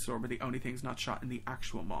the gun store were the only things not shot in the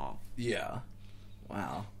actual mall. Yeah.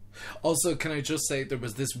 Wow. Also, can I just say, there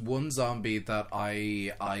was this one zombie that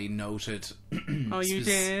I noted. Oh, you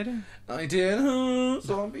did? I did.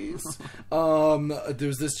 Zombies. There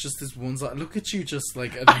was this one zombie. Look at you, just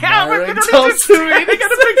like admiring Tom Savini. I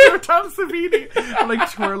got a picture of Tom Savini. I'm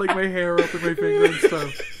like twirling my hair up with my finger and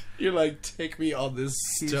stuff. You're like, take me on this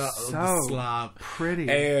slab. Pretty.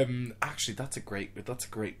 Actually, that's a great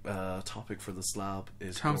topic for the slab.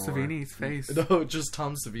 Is Tom gore. Savini's face. No, just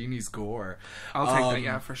Tom Savini's gore. I'll take that,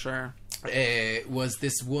 yeah, for sure. Was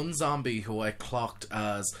this one zombie who I clocked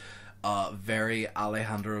as very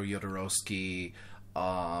Alejandro Jodorowsky,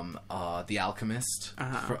 The Alchemist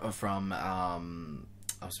from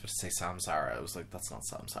I was supposed to say Samsara. I was like, that's not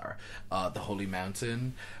Samsara. The Holy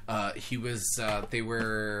Mountain. He was. They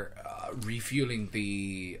were refueling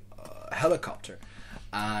the helicopter,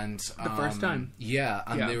 and the first time. Yeah,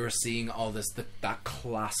 and they were seeing all this that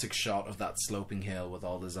classic shot of that sloping hill with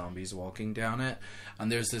all the zombies walking down it.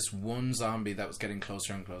 And there's this one zombie that was getting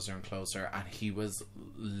closer and closer and closer, and he was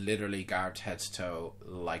literally garbed head to toe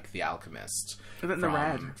like The Alchemist.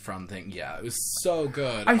 From thing, yeah, it was so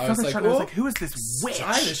good. I was like, who is this witch?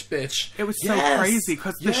 Stylish bitch. It was so crazy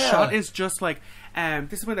because the shot is just like,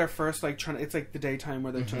 this is when they're first like trying. It's like the daytime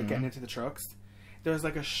where they're trying to get into the trucks. There's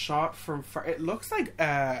like a shot from far. It looks like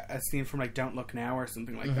a scene from like Don't Look Now or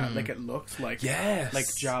something like that. Like it looks like like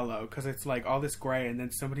Giallo, because it's like all this grey and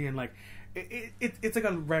then somebody in like. It's like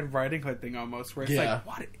a Red Riding Hood thing almost, where it's like,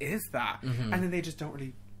 what is that? And then they just don't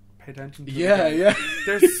really pay attention to it.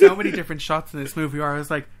 There's so many different shots in this movie where I was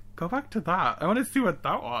like, go back to that. I want to see what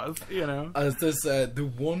that was, you know? As this, the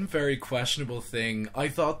one very questionable thing, I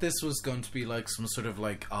thought this was going to be like some sort of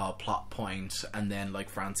like plot point, and then like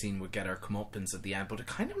Francine would get her comeuppance at the end, but it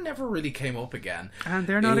kind of never really came up again. And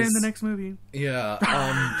they're not in the next movie. Yeah.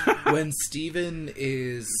 When Steven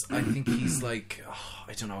is, I think he's like,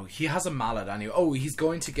 I don't know, he has a mallet anyway. Oh, he's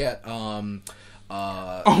going to get oh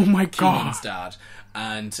my god, Kenan's dad,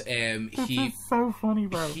 and he's so funny,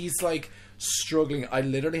 bro. He's like struggling. I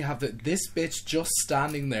literally have this bitch just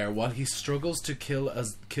standing there while he struggles to kill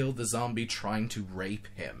the zombie trying to rape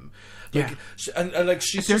him. Like, and like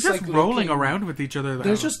she's they're just like rolling around with each other.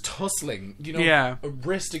 They're just tussling, you know,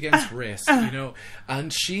 wrist against wrist, you know.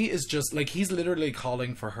 And she is just like, he's literally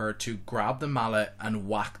calling for her to grab the mallet and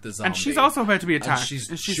whack the zombie. And she's also about to be attacked.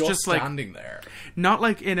 And she's just standing there, not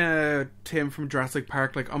like in a Tim from Jurassic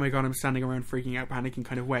Park, like, oh my god, I'm standing around freaking out, panicking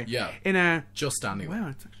kind of way. Yeah, in a just standing. Wow,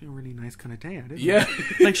 it's actually a really nice kind of day out, isn't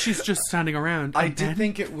it? Like she's just standing around. I did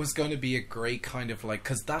think it was going to be a great kind of like,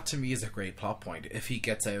 because that to me is a great plot point. If he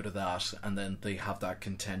gets out of that, and then they have that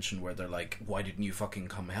contention where they're like, why didn't you fucking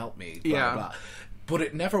come help me? Blah, blah, blah. But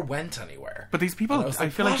it never went anywhere. But these people, I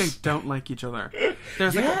feel like they don't like each other.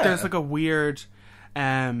 There's like a weird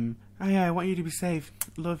oh yeah, I want you to be safe,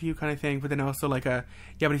 love you kind of thing, but then also like a,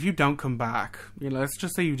 yeah, but if you don't come back, you know, let's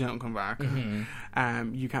just say you don't come back,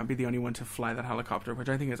 you can't be the only one to fly that helicopter, which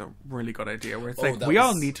I think is a really good idea, where it's we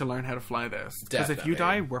all need to learn how to fly this, because if you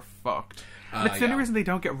die, we're fucked. And it's the only reason they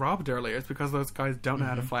don't get robbed earlier, is because those guys don't know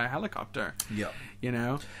how to fly a helicopter. Yeah. You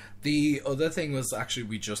know? The other thing was, actually,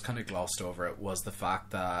 we just kind of glossed over it, was the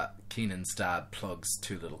fact that Kenan's dad plugs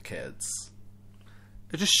two little kids.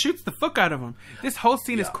 It just shoots the fuck out of them. This whole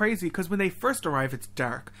scene is crazy, because when they first arrive, it's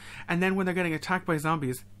dark. And then when they're getting attacked by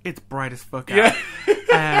zombies, it's bright as fuck out.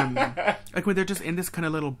 Like when they're just in this kind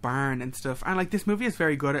of little barn and stuff. And like, this movie is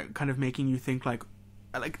very good at kind of making you think like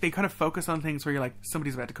they kind of focus on things where you're like,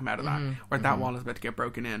 somebody's about to come out of that, or that wall is about to get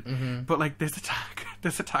broken in. But like this attack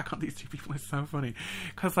this attack on these two people is so funny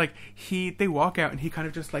because like they walk out and he kind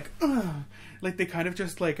of just like they kind of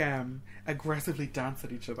just like aggressively dance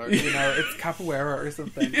at each other, you know, it's capoeira or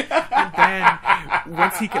something. And then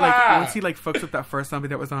once he fucks up that first zombie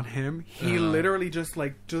that was on him, he literally just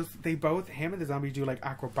they both, him and the zombie, do like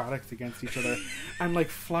acrobatics against each other and like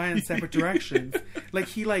fly in separate directions. Like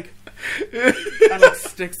he and like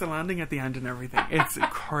sticks the landing at the end and everything. It's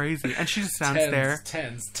crazy. And she just stands there.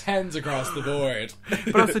 Tens across the board.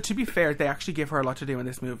 But also, to be fair, they actually give her a lot to do in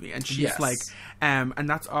this movie, and she's like, and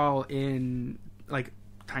that's all in like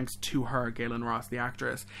thanks to her, Galen Ross, the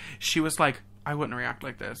actress. She was like, I wouldn't react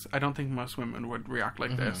like this. I don't think most women would react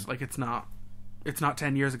like this. Like it's not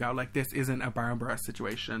 10 years ago. Like this isn't a Barbara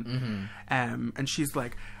situation. And she's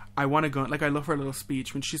like, I want a gun. Like I love her little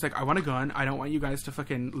speech when she's like, I want a gun. I don't want you guys to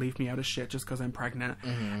fucking leave me out of shit just because I'm pregnant.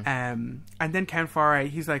 And then Ken Foree,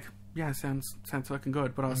 he's like, yeah, sounds fucking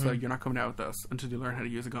good, but also you're not coming out with us until you learn how to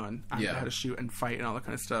use a gun and how to shoot and fight and all that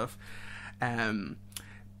kind of stuff.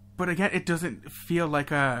 But again, it doesn't feel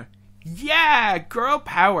like a girl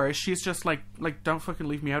power. She's just like don't fucking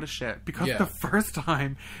leave me out of shit, because the first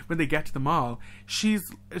time when they get to the mall, she's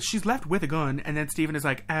left with a gun, and then Steven is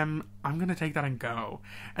like, I'm gonna take that and go,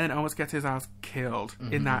 and then almost gets his ass killed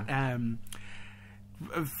in that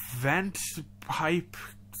vent pipe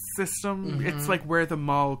system. It's like where the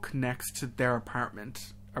mall connects to their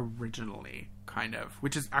apartment originally, kind of,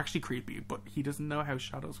 which is actually creepy, but he doesn't know how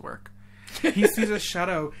shadows work. He sees a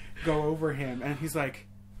shadow go over him and he's like,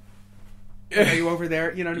 are you over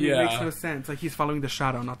there? You know what I mean? It makes no sense. Like he's following the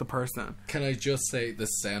shadow, not the person. Can I just say the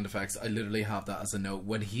sound effects? I literally have that as a note.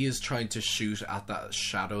 When he is trying to shoot at that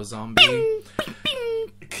shadow zombie,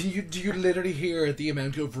 do you literally hear the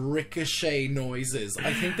amount of ricochet noises?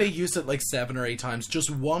 I think they used it like 7 or 8 times. Just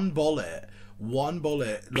one bullet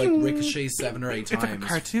like ricochets 7 or 8 times. It's like a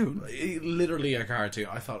cartoon. Literally a cartoon.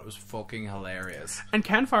 I thought it was fucking hilarious. And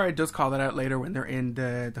Ken Foree does call that out later when they're in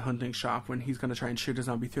the hunting shop, when he's going to try and shoot a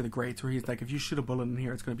zombie through the grates, where he's like, if you shoot a bullet in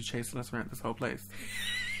here, it's going to be chasing us around this whole place.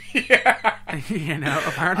 You know,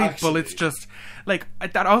 apparently bullets just like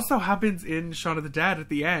that also happens in Shaun of the Dead at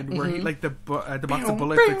the end, where he like the box of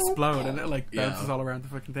bullets explode and it like bounces all around the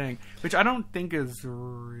fucking thing, which I don't think is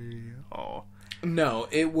real. No,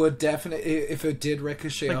 it would definitely, if it did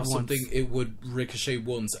ricochet like off once. something, it would ricochet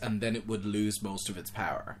once and then it would lose most of its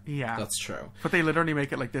power. Yeah, that's true. But they literally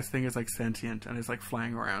make it like this thing is like sentient and is like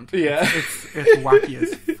flying around. Yeah, it's wacky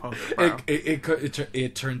as fuck, bro.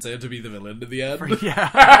 It turns out to be the villain in the end.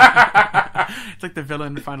 Yeah, it's like the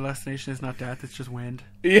villain. Final destination is not death; it's just wind.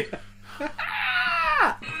 Yeah.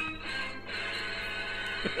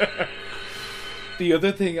 The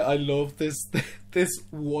other thing I love this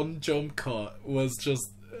one jump cut was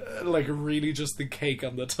just like really just the cake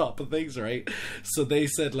on the top of things, right? So they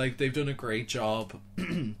said like they've done a great job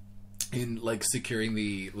in like securing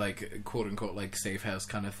the like quote unquote like safe house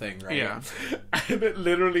kind of thing, right? Yeah. And it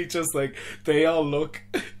literally just like they all look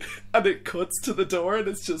and it cuts to the door and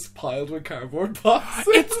it's just piled with cardboard boxes.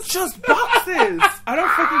 It's just boxes. I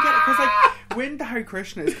don't fucking get it, because like when the Hare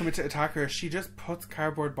Krishna is coming to attack her, she just puts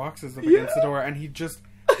cardboard boxes up against the door and he just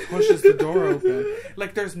pushes the door open.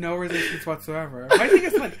 Like there's no resistance whatsoever. My thing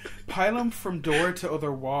is like pile them from door to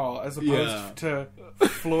other wall as opposed to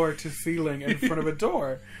floor to ceiling in front of a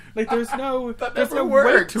door. Like there's no weight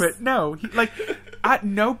to it. No, like at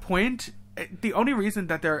no point. The only reason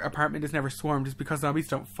that their apartment is never swarmed is because zombies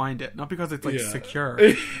don't find it, not because it's like secure.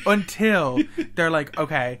 Until they're like,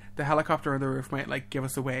 okay, the helicopter on the roof might like give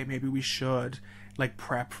us away. Maybe we should like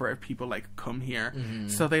prep for if people like come here.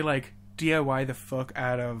 So they like DIY the fuck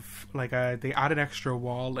out of like they add an extra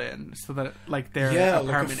wall in so that like their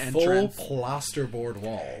apartment like a full entrance plasterboard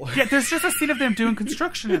wall. Yeah, there's just a scene of them doing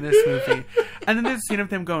construction in this movie, and then there's a scene of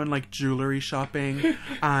them going like jewelry shopping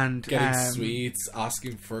and getting sweets,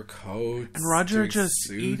 asking for coats, and Roger just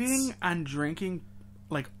suits. Eating and drinking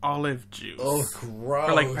like olive juice. Oh,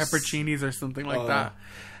 gross! Or like pepperoncinis or something like that.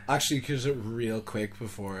 Actually, because real quick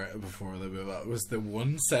before they move on, was the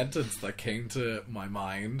one sentence that came to my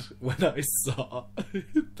mind when I saw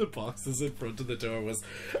the boxes in front of the door was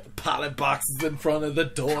pallet boxes in front of the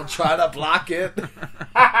door trying to block it.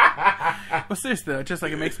 Well, seriously though, just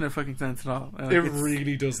like it makes no fucking sense at all. It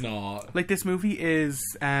really does not. Like this movie is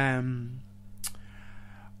like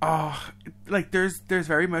there's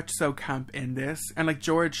very much so camp in this, and like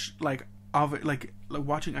George like of it, like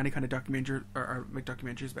watching any kind of documentary or like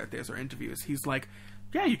documentaries about this or interviews, he's like,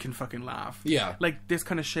 yeah, you can fucking laugh. Yeah, like this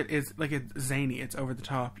kind of shit is like it's zany, it's over the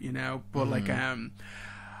top, you know. But like yeah,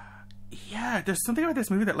 there's something about this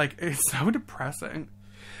movie that like is so depressing.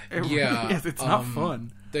 It really is. It's not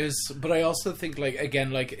fun. But I also think, like,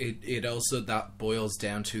 again, like, it also, that boils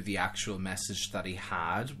down to the actual message that he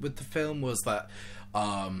had with the film, was that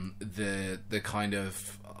the kind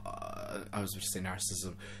of I was going to say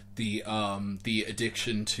narcissism, the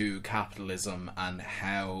addiction to capitalism, and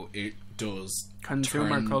how it does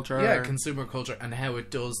consumer culture, and how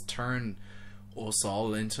it does turn us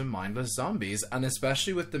all into mindless zombies, and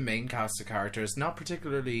especially with the main cast of characters, not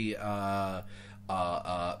particularly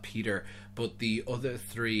Peter, but the other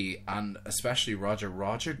three, and especially Roger.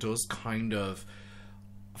 Roger does kind of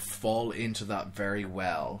fall into that very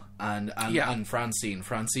well, and Francine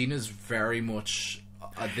is very much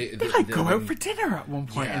they like go out for dinner at one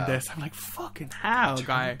point in this. I'm like, fucking hell,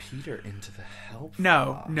 guy. Peter into the help.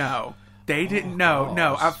 No. They didn't know.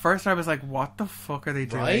 No, at first I was like, what the fuck are they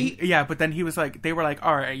doing? Right? Yeah, but then he was like, they were like,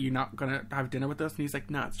 all right, are you not gonna have dinner with us? And he's like,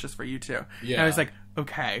 no, it's just for you two. Yeah. And I was like,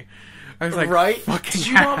 okay. I was like, right? Fucking Did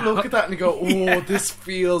you not look at that and go, oh, this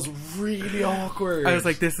feels really awkward? I was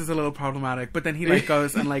like, this is a little problematic. But then he like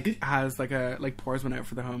goes and like has like a like pours one out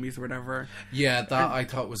for the homies or whatever. Yeah, that I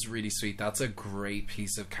thought was really sweet. That's a great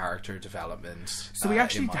piece of character development. So we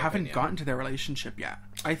actually haven't gotten to their relationship yet.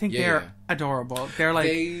 I think they're adorable. They're like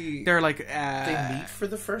they meet for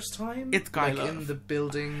the first time. It's guy like love. In the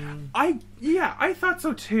building. I thought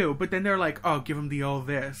so too. But then they're like, oh, give him the old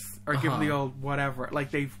this or give him the old whatever.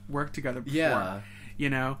 Like they've worked together before. Yeah. You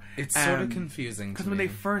know? It's sort of confusing because when they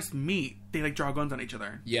first meet, they like draw guns on each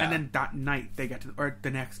other. Yeah. And then that night they get to, or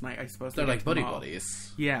the next night I suppose they're like buddy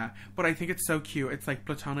buddies. Yeah. But I think it's so cute. It's like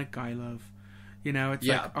platonic guy love. You know, it's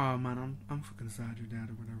like, oh man, I'm fucking sad you're dead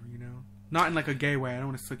or whatever, you know? Not in like a gay way, I don't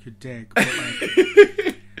want to suck your dick, but like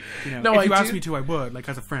you know, if you asked me to, I would, like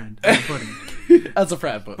as a friend, as a buddy. As a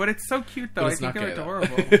friend, but it's so cute though. I think they're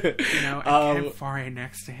adorable. You know, and Foree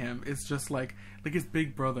next to him is just like his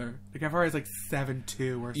big brother. Like Foree is like 7'2" or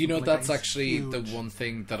something. You know, like that's that. actually huge. the one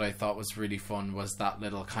thing that I thought was really fun was that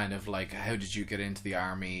little kind of like, how did you get into the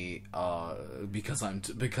army? Because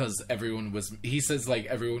everyone was. He says like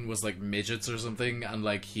everyone was like midgets or something, and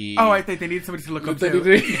like he. Oh, I think they need somebody to look up to.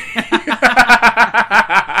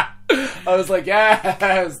 I was like,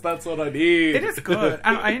 yes, that's what I need. It is good.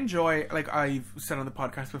 And I enjoy, like I've said on the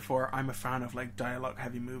podcast before, I'm a fan of like dialogue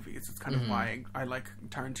heavy movies. It's kind of why I like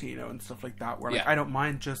Tarantino and stuff like that, where like I don't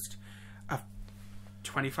mind just a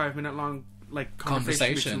 25-minute long like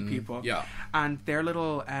conversation between people. Yeah. And their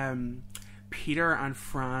little Peter and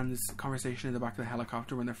Fran's conversation in the back of the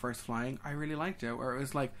helicopter when they're first flying, I really liked it, where it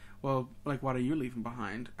was like, well, like, what are you leaving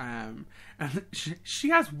behind? And she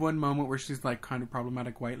has one moment where she's like kind of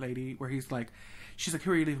problematic white lady, where she's like,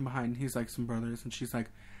 who are you leaving behind? And he's like, some brothers. And she's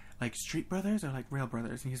like street brothers or like real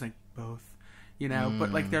brothers? And he's like, both. You know,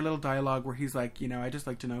 but like their little dialogue where he's like, you know, I just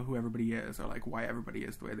like to know who everybody is, or like why everybody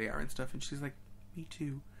is the way they are and stuff. And she's like, me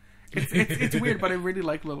too. It's weird, but I really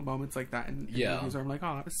like little moments like that in movies where I'm like,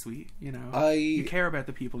 oh, that was sweet, you know. You care about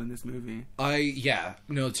the people in this movie.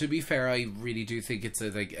 To be fair, I really do think it's a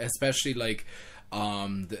like, especially like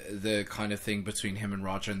the kind of thing between him and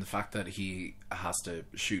Roger, and the fact that he has to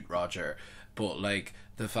shoot Roger, but like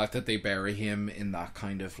the fact that they bury him in that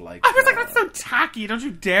kind of like, I was like, that's so tacky. Don't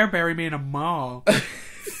you dare bury me in a mall.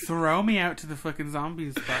 Throw me out to the fucking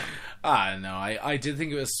zombies. No, I did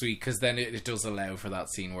think it was sweet, because then it does allow for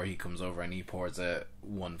that scene where he comes over and he pours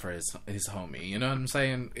one for his homie. You know what I'm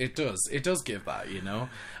saying? It does give that, you know.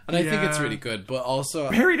 And I think it's really good, but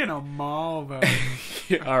also buried in a mall though.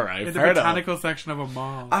 All right, in the botanical section of a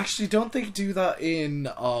mall. Actually, don't they do that in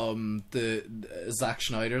the Zack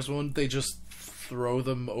Snyder's one? They just throw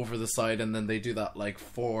them over the side, and then they do that like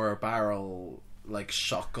 4-barrel like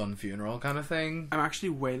shotgun funeral kind of thing. I'm actually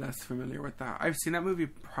way less familiar with that. I've seen that movie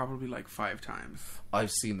probably like 5 times.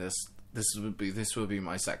 I've seen this. This will be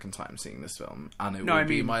my second time seeing this film, and it will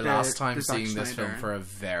be my last time seeing this film for a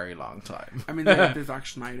very long time. I mean the Zack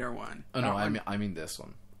Schneider one. Oh no, I mean this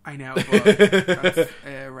one. I know, but that's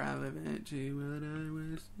irrelevant to what I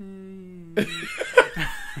was saying.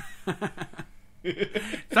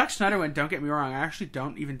 Zack Snyder one, don't get me wrong, I actually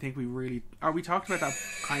don't even think we really... we talked about that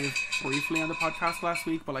kind of briefly on the podcast last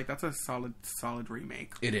week, but like that's a solid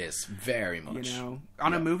remake. It is, very much. You know,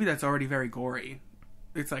 on a movie that's already very gory.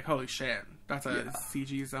 It's like, holy shit, that's a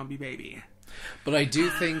CG zombie baby. But I do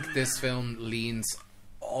think this film leans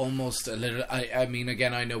almost a little... I mean,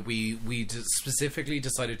 again, I know we specifically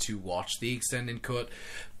decided to watch the extended cut,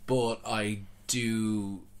 but I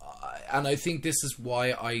do... and I think this is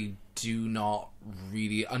why I do not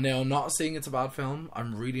really... Now, I'm not saying it's a bad film.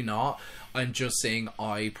 I'm really not. I'm just saying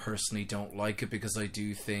I personally don't like it, because I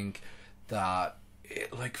do think that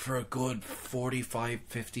like for a good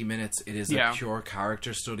 45-50 minutes, it is Yeah. a pure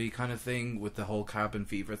character study kind of thing with the whole cabin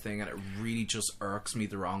fever thing, and it really just irks me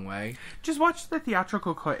the wrong way. Just watch the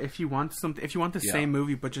theatrical cut if you want something. If you want the Yeah. same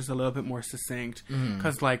movie but just a little bit more succinct,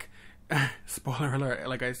 because like, spoiler alert,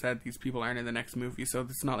 like I said, these people aren't in the next movie, so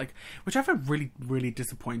it's not like, which I find really, really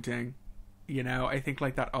disappointing. You know, I think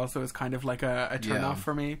like that also is kind of like a turn off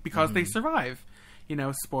for me because they survive. You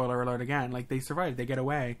know, spoiler alert again, like they survive, they get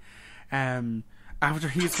away. After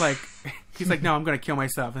he's like, no, I'm gonna kill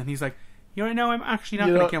myself, and he's like, you know, I'm actually not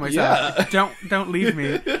gonna kill myself. Yeah. Don't leave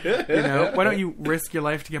me. You know, why don't you risk your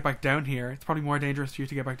life to get back down here? It's probably more dangerous for you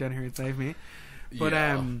to get back down here and save me. But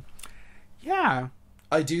yeah.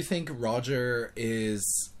 I do think Roger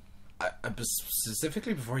is,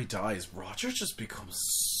 specifically before he dies, Roger just becomes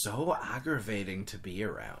so aggravating to be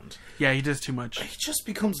around. Yeah, he does too much. He just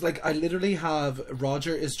becomes like, I literally have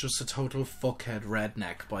Roger is just a total fuckhead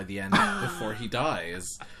redneck by the end before he dies.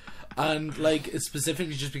 And like, it's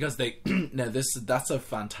specifically just because they now that's a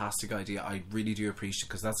fantastic idea. I really do appreciate,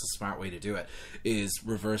 because that's a smart way to do it, is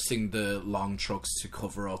reversing the long trucks to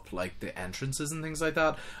cover up like the entrances and things like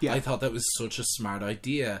that. Yeah. I thought that was such a smart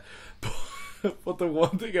idea. But the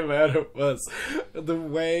one thing about it was the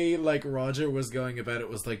way like Roger was going about it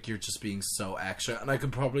was like, you're just being so extra, and I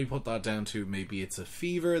could probably put that down to maybe it's a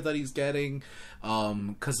fever that he's getting,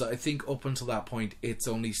 because I think up until that point it's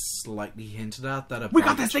only slightly hinted at that a We got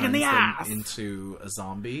bug this thing in the turns them ass! into a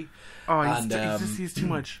zombie. Oh, and he's too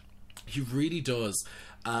much. he really does.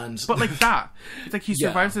 And But like that, it's like he Yeah.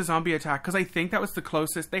 survives the zombie attack, because I think that was the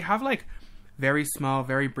closest. They have like very small,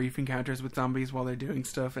 very brief encounters with zombies while they're doing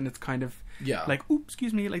stuff, and it's kind of like, oops,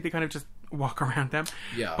 excuse me, like they kind of just walk around them.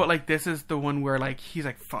 Yeah. But like this is the one where like he's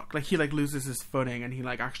like, fuck, like he like loses his footing and he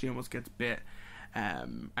like actually almost gets bit,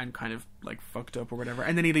 and kind of like fucked up or whatever,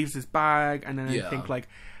 and then he leaves his bag, and then I think like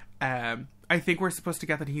I think we're supposed to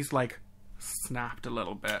get that he's like snapped a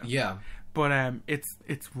little bit. Yeah. But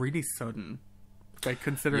it's really sudden, like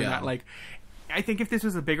considering Yeah. that, like, I think if this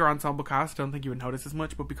was a bigger ensemble cast, I don't think you would notice as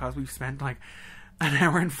much, but because we've spent like an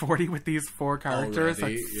hour and 40 with these four characters,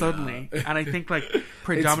 Already, like yeah. suddenly, and I think like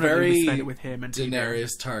predominantly we spent it with him and Peter.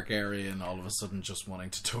 Daenerys Targaryen all of a sudden just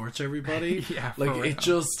wanting to torch everybody. Yeah, for like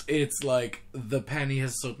real. it's like the penny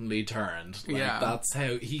has suddenly turned. Like, Yeah. that's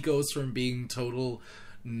how he goes from being total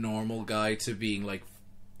normal guy to being like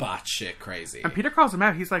batshit crazy. And Peter calls him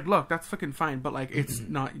out. He's like, "Look, that's fucking fine, but like, it's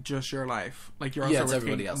not just your life. Like, you're Yeah, also it's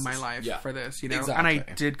everybody risking else's. my life Yeah. for this, you know." Exactly. And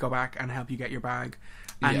I did go back and help you get your bag,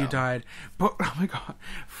 and Yeah. you died. But oh my god,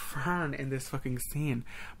 Fran in this fucking scene,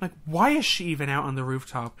 like, why is she even out on the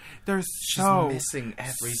rooftop? There's She's missing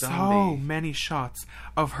every so zombie. many shots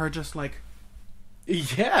of her just like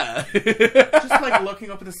Yeah. just like looking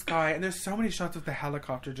up at the sky, and there's so many shots of the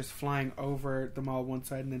helicopter just flying over the mall one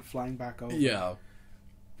side and then flying back over. Yeah.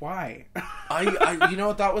 Why? I you know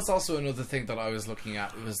what, that was also another thing that I was looking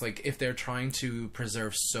at. It was like, if they're trying to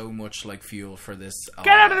preserve so much like fuel for this,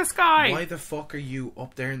 Get out of the sky! why the fuck are you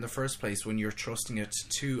up there in the first place when you're trusting it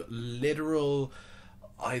to literal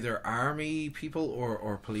either army people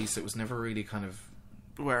or police? It was never really kind of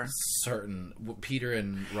Where? certain. Peter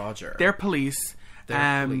and Roger, They're police.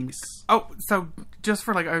 They're police. Oh, so just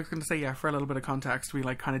for like, I was going to say, yeah, for a little bit of context, we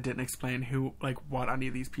like kind of didn't explain who, like, what any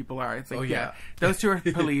of these people are. It's like, Oh, yeah. those two are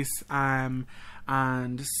police, and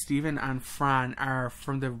Stephen and Fran are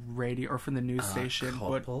from the radio or from the news station,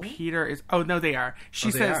 couple? but Peter is. Oh no, they are.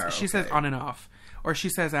 She they says are? she says Okay. on and off, or she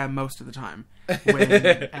says most of the time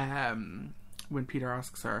when Peter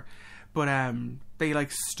asks her. But they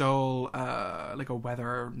like stole like a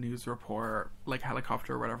weather news report, like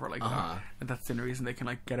helicopter or whatever like that, and that's the only reason they can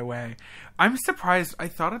like get away. I'm surprised. I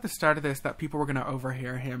thought at the start of this that people were going to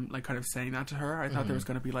overhear him like kind of saying that to her. I thought there was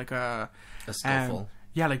going to be like a scuffle.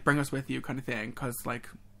 yeah, like bring us with you kind of thing, because like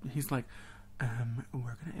he's like, we're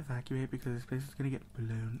going to evacuate because this place is going to get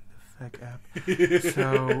blown the fuck up.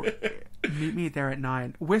 So meet me there at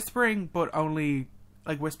 9. Whispering, but only.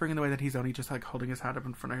 Like whispering in the way that he's only just like holding his hand up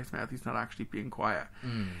in front of his mouth. He's not actually being quiet,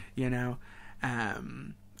 you know.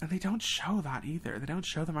 And they don't show that either. They don't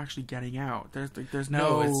show them actually getting out. There's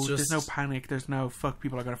no it's just... there's no panic. There's no fuck.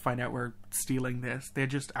 People are going to find out we're stealing this. They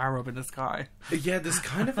just are up in the sky. Yeah, there's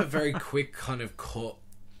kind of a very quick kind of cut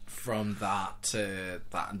from that to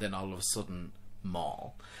that, and then all of a sudden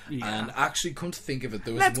mall. Yeah. And actually, come to think of it,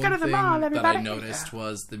 there was Let's go one to the thing mall, that everybody. I noticed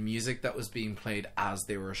was the music that was being played as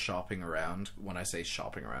they were shopping around. When I say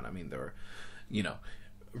shopping around, I mean they were, you know,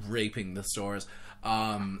 raping the stores.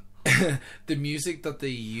 The music that they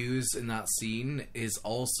use in that scene is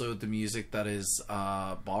also the music that is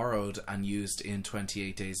borrowed and used in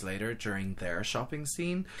 28 Days Later during their shopping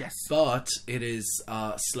scene. Yes. But it is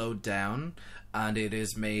slowed down, and it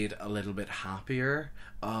is made a little bit happier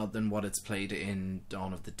than what it's played in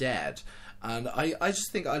Dawn of the Dead. And I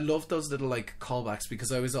just think I love those little like callbacks,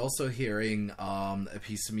 because I was also hearing a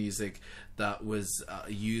piece of music that was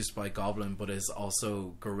used by Goblin, but is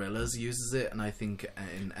also Gorillaz uses it, and I think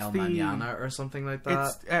in El Mañana or something like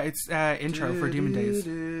that. It's intro for Demon Days.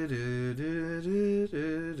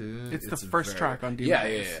 It's the first track on Demon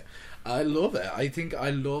Days. Yeah. I love it. I think I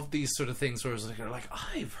love these sort of things where it's like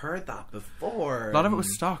I've heard that before. A lot of it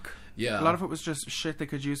was stock. Yeah. A lot of it was just shit they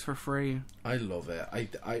could use for free. I love it.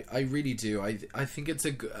 I really do. I think it's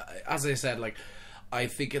as I said, like, I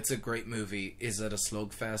think it's a great movie. Is it a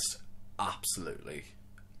slugfest? Absolutely.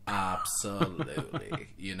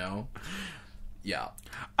 You know? Yeah.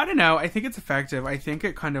 I don't know. I think it's effective. I think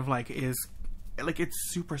it kind of like is like it's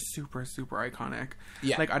super iconic.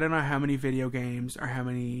 Yeah. Like I don't know how many video games or how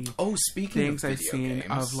many speaking things of I've video seen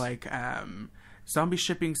games. of like zombie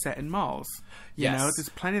shipping set in malls. You Yes. know, there's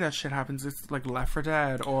plenty of that shit happens. It's like Left 4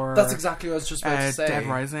 Dead or That's exactly what I was just about to say. Dead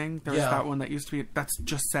Rising. There was Yeah. that one that used to be that's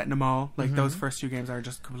just set in a mall. Like those first two games are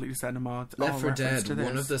just completely set in a mall. It's all Left 4 reference Dead, to this.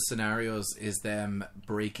 one of the scenarios is them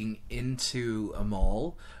breaking into a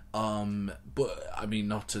mall, but I mean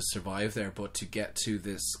not to survive there, but to get to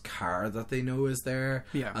this car that they know is there.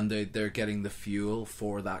 Yeah. And they're getting the fuel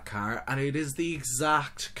for that car, and it is the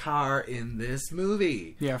exact car in this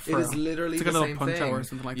movie. Yeah, it is literally it's like the a little same punch thing. out or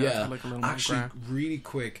something like that. Yeah, It's like a little actually, monograph. really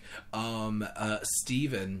quick,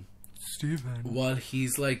 Steven, while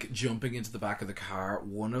he's like jumping into the back of the car,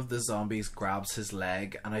 one of the zombies grabs his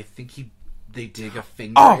leg, and I think they dig a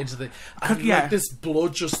finger into the and yeah. like this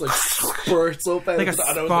blood just like spurts up out Like a of it,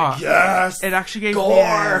 and I was spot. like, yes, It actually gave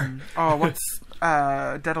gore. me what's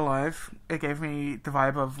Dead Alive. It gave me the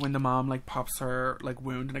vibe of when the mom like pops her like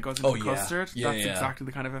wound and it goes into custard. Yeah, That's yeah. exactly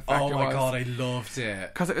the kind of effect. Oh it my was. god, I loved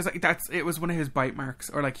it. Because it was like it was one of his bite marks,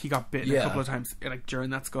 or like he got bitten a Yeah. couple of times like during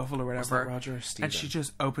that scuffle or whatever. that Roger or Steven? And she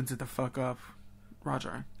just opens it the fuck up.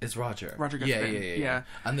 Roger. It's Roger. Roger gets bitten. Yeah.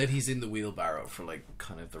 And then he's in the wheelbarrow for like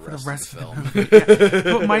kind of the rest of the film. movie. Yeah.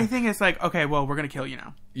 But my thing is like, okay, well, we're gonna kill you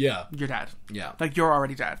now. Yeah. You're dead. Yeah. Like you're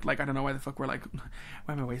already dead. Like I don't know why the fuck we're like,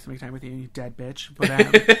 why am I wasting my time with you, you dead bitch? But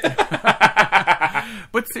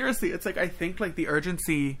but seriously, it's like I think like the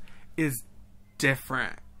urgency is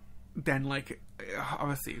different than like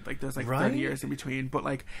obviously like there's like 30 years in between, but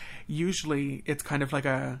like usually it's kind of like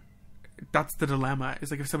that's the dilemma.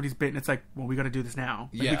 It's like if somebody's bitten, it's like, well, we got to do this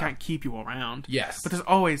now. Like, we can't keep you around. Yes. But there's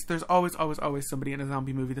always somebody in a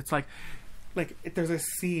zombie movie that's like there's a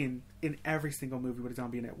scene in every single movie with a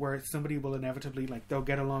zombie in it where somebody will inevitably like they'll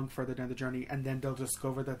get along further down the journey and then they'll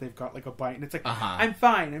discover that they've got like a bite and it's like I'm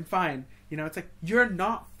fine. You know, it's like you're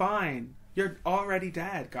not fine. You're already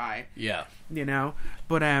dead, guy. Yeah. You know?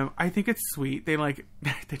 But I think it's sweet. They like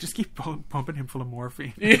they just keep pumping him full of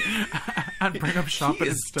morphine and bring up shopping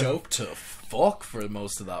and stuff. Dope to fuck for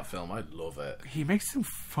most of that film. I love it. He makes some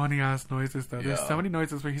funny ass noises though. There's so many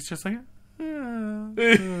noises where he's just like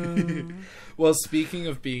Well, speaking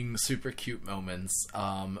of being super cute moments,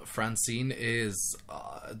 Francine is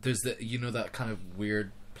there's that kind of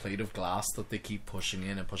weird plate of glass that they keep pushing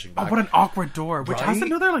in and pushing back. Oh, what an awkward door, which has Right?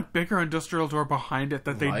 another like bigger industrial door behind it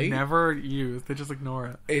that they Right? never use. They just ignore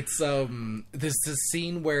it. It's there's this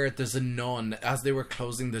scene where there's a nun as they were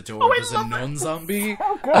closing the door. There's a nun zombie.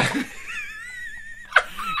 Oh god.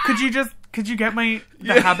 Could you get the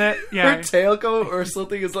habit? Yeah. Her tail go or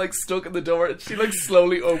something is like stuck in the door, and she like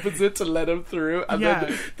slowly opens it to let him through, and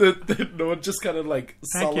then the nun just kind of like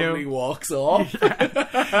solemnly walks off.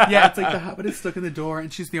 Yeah, it's like the habit is stuck in the door,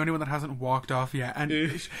 and she's the only one that hasn't walked off yet. And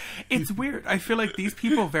it's weird. I feel like these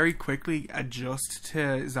people very quickly adjust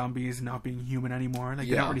to zombies not being human anymore. Like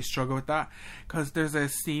they don't really struggle with that, because there's a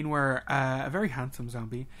scene where a very handsome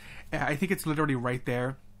zombie, I think it's literally right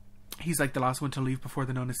there. He's like the last one to leave before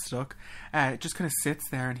the nun is stuck. Just kind of sits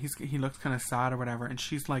there and he looks kind of sad or whatever. And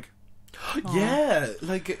she's like, "Aw." Yeah,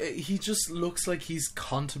 like he just looks like he's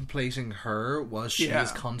contemplating her while she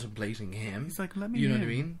is contemplating him. He's like, let me You know in. what I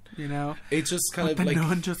mean? You know? It's just kind But of the like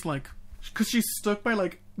nun just like, because she's stuck by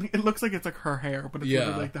like, it looks like it's like her hair, but it's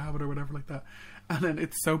literally like the habit or whatever like that. And then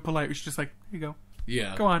it's so polite. She's just like, here you go.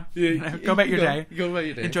 Yeah. Go on. Yeah, You know, go about your day. Go about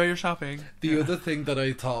your day. Enjoy your shopping. The other thing that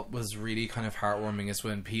I thought was really kind of heartwarming is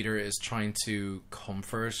when Peter is trying to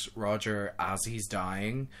comfort Roger as he's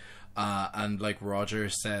dying. And like Roger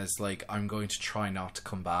says, like, I'm going to try not to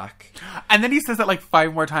come back. And then he says that like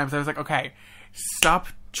 5 more times. I was like, okay, stop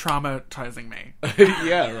traumatizing me.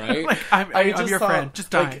 Yeah, right. Like, I'm your friend.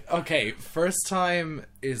 Just die. Like, okay, first time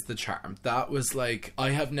is the charm. That was like,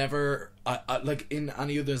 I have never, like in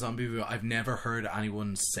any other zombie movie, I've never heard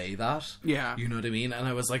anyone say that. Yeah. You know what I mean? And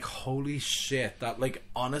I was like, holy shit, that, like,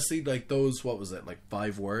 honestly, like those, what was it, like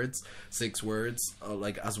 5 words, 6 words,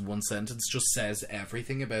 like as one sentence just says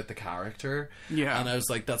everything about the character. Yeah. And I was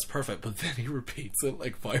like, that's perfect. But then he repeats it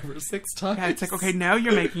like 5 or 6 times. Yeah, it's like, okay, now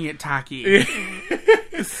you're making it tacky.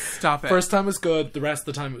 Stop it. First time was good, the rest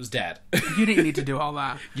of the time it was dead. You didn't need to do all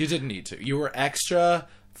that. You didn't need to. You were extra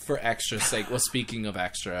for extra's sake. Well, speaking of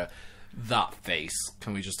extra, that face.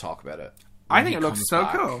 Can we just talk about it? I think it looks so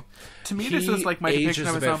cool. To me, this is like my depiction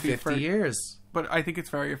of a about zombie 50 years. But I think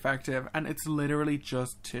it's very effective, and it's literally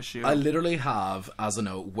just tissue. I literally have, as a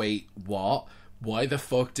note, wait, what? Why the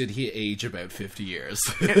fuck did he age about 50 years?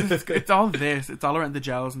 It's all this. It's all around the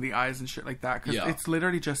gels and the eyes and shit like that. Because Yeah. it's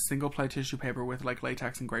literally just single-ply tissue paper with like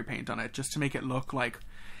latex and grey paint on it, just to make it look like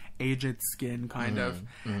aged skin, kind of.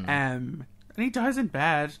 And he dies in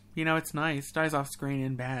bed. You know, it's nice. Dies off screen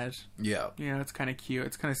in bed. Yeah. You know, it's kind of cute.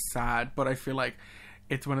 It's kind of sad, but I feel like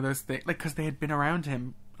it's one of those things. Like, because they had been around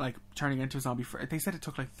him, like turning into a zombie. They said it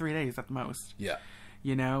took like 3 days at the most. Yeah.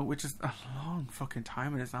 You know, which is a long fucking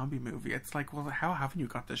time in a zombie movie. It's like, well, how haven't you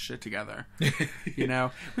got this shit together? You know?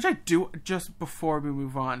 Which I do, just before we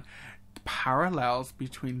move on, the parallels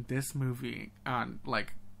between this movie and,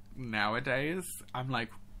 like, nowadays, I'm like,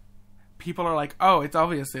 people are like, oh, it's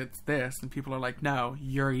obvious it's this. And people are like, no,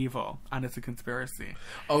 you're evil. And it's a conspiracy.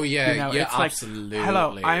 Oh, yeah, You know, yeah, it's like, absolutely.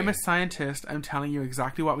 hello, I am a scientist. I'm telling you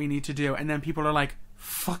exactly what we need to do. And then people are like,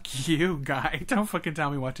 fuck you, guy. Don't fucking tell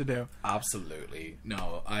me what to do. Absolutely.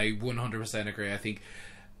 No, I 100% agree. I think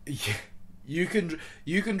you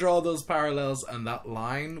can draw those parallels and that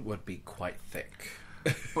line would be quite thick.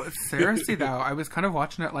 But seriously, though, I was kind of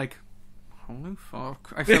watching it like, holy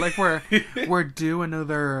fuck. I feel like we're due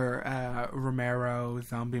another Romero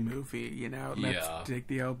zombie movie, you know? Let's dig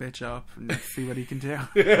the old bitch up and let's see what he can do.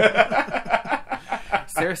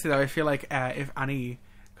 Seriously, though, I feel like if any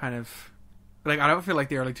kind of... Like, I don't feel like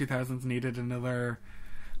the early 2000s needed another,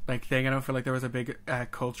 like, thing. I don't feel like there was a big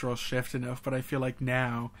cultural shift enough, but I feel like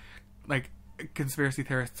now, like, conspiracy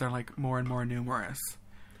theorists are, like, more and more numerous.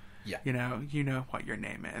 Yeah. You know what your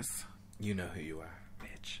name is. You know who you are,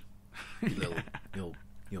 bitch. Yeah.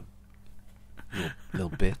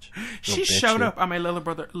 Little bitch. She showed up at my little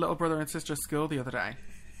brother and sister's school the other day.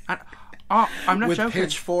 And, oh, I'm not with joking.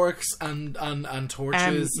 pitchforks and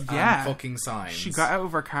torches and fucking signs. She got out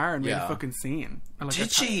of her car and made a fucking scene. And, like,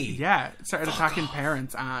 Did she? Yeah. Started attacking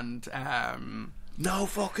parents and no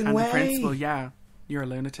fucking and way. the principal. Yeah. You're a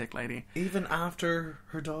lunatic, lady. Even after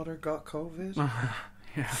her daughter got COVID?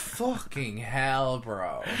 Yeah. Fucking hell,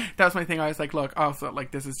 bro. That was my thing. I was like, look, also,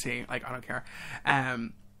 like, this is tea. Like, I don't care.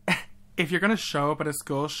 If you're going to show up at a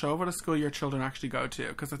school, show up at a school your children actually go to,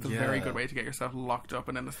 because that's a very good way to get yourself locked up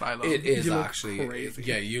in an asylum. It is You look actually crazy.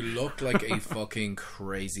 Yeah, you look like a fucking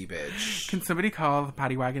crazy bitch. Can somebody call the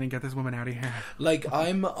paddy wagon and get this woman out of here? Like,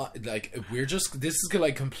 I'm like, we're just, this is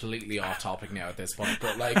like completely off topic now at this point,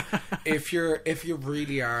 but like, if you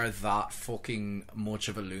really are that fucking much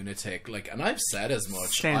of a lunatic, like, and I've said as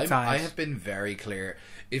much, I have been very clear,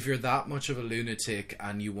 if you're that much of a lunatic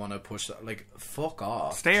and you want to push that, like, fuck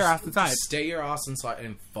off. Stay your ass inside. Just stay your ass inside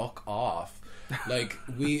and fuck off. Like,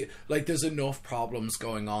 there's enough problems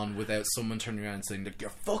going on without someone turning around and saying, like,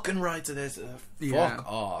 you're fucking right to this. Fuck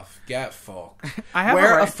off. Get fucked.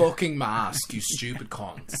 Wear a fucking mask, you stupid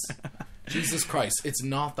cunts. Jesus Christ, it's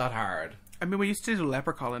not that hard. I mean, we used to do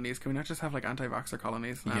leper colonies. Can we not just have, like, anti-vaxxer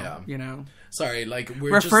colonies now? Yeah. You know? Sorry, like,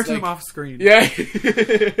 we're Refer just, to like, them off screen. Yeah.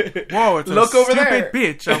 Whoa, it's Look a over stupid there.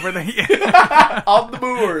 bitch over there. On the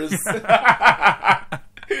moors.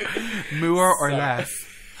 Moor or less.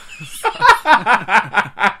 So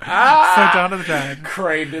Dawn of the Dead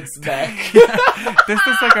Craned its neck. This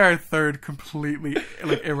is like our third completely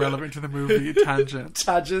like irrelevant to the movie tangent.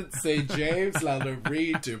 Tangent, St. James,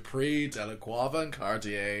 Landry, Dupree, Delacroix, and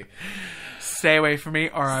Cartier. Stay away from me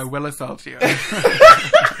or I will assault you.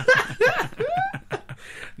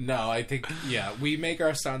 No, I think, yeah, we make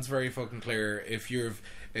our stance very fucking clear. If you've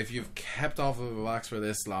kept off of a wax for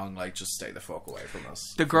this long, like, just stay the fuck away from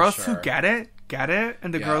us. The girls who get it,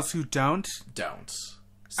 and the girls who don't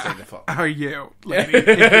stay the fuck. Are you, lady?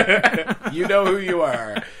 You know who you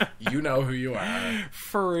are. You know who you are.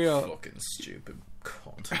 For real. Fucking stupid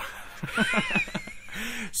cunt.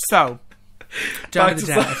 So, Dawn of the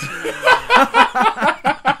Dead.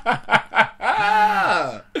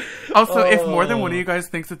 Also, if more than one of you guys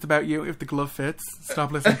thinks it's about you, if the glove fits, stop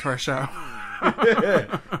listening to our show.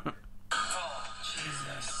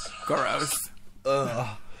 Gross.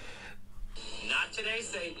 Ugh. today,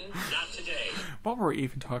 Satan. Not today. What were we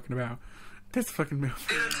even talking about? This fucking movie.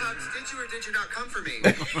 Tux, did you or did you not come for me?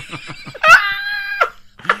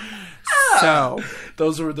 So,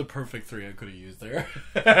 Those were the perfect three I could have used there.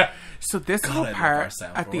 so this God, whole I love part our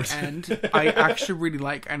sound at the board. end, I actually really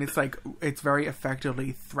like, and it's like, it's very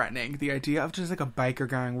effectively threatening. The idea of just like a biker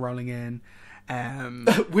gang rolling in.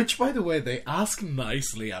 Which, by the way, they ask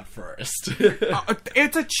nicely at first.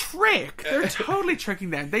 It's a trick. They're totally tricking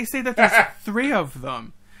them. They say that there's 3 of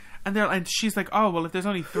them. And she's like, oh, well, if there's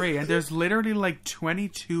only 3, and there's literally like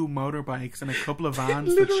 22 motorbikes and a couple of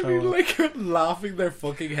vans that Literally, show up. like, laughing their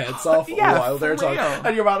fucking heads off Yeah, while they're for talking. real.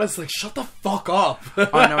 And your man is like, shut the fuck up. Oh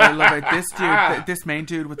no, I love it. This dude, this main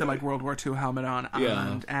dude with the like World War II helmet on,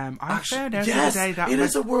 Yeah. and I found out the Yes, other day that it like,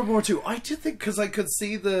 is a World War II. I did think, because I could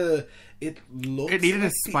see it looks it needed a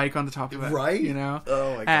like spike on the top of it, right? You know.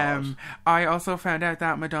 Oh my god. I also found out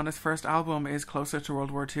that Madonna's first album is closer to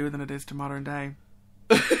World War II than it is to modern day.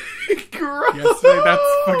 Gross. Yes, like, that's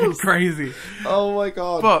fucking crazy. Oh my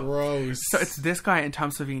god, But- gross. So it's this guy and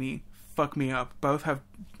Tom Savini. Fuck me up. Both have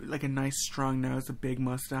like a nice strong nose, a big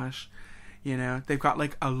mustache. You know, they've got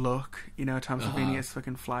like a look. You know, Tom Savini is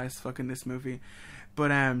fucking fly as fuck in this movie. But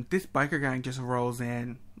this biker gang just rolls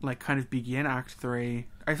in, like kind of begin Act 3.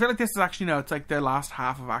 I feel like this is actually it's like the last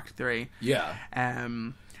half of Act 3. Yeah.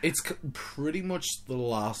 It's Pretty much the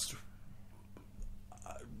last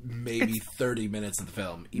maybe 30 minutes of the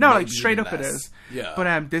film. no, Maybe like straight even up it less. is. Yeah.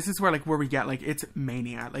 But this is where we get like it's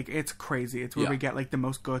mania, like it's crazy. It's where Yeah. we get like the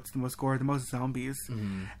most guts, the most gore, the most zombies,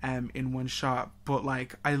 in one shot. But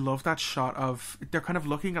like I love that shot of they're kind of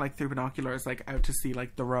looking like through binoculars, like out to see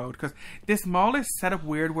like the road, because this mall is set up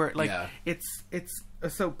weird where like Yeah. it's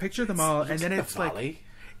so picture the mall and then it's like. Valley.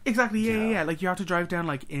 Exactly, yeah. Like you have to drive down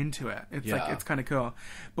like into it. It's like Yeah. it's kind of cool.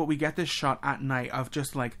 But we get this shot at night of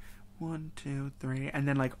just like 1, 2, 3, and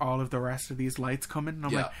then like all of the rest of these lights coming. And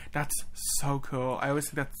I'm Yeah. like, that's so cool. I always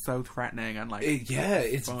think that's so threatening and like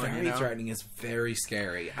It's fun, very you know? threatening. It's very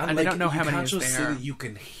scary, And they don't know how you many can't is just there. see that, you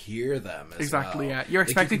can hear them. As Exactly, well. yeah. You're Like,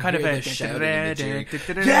 you expecting can kind of hear a the shouting and the cheering.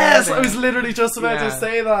 yes, Yes, I was literally just about Yeah. to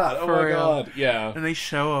say that. Oh For my real. god, yeah. And they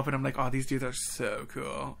show up, and I'm like, oh, these dudes are so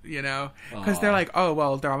cool, you know? Because they're like, oh,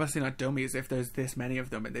 well, they're obviously not dummies if there's this many of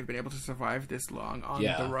them, and they've been able to survive this long on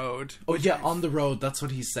Yeah. the road. Oh yeah, on the road. That's what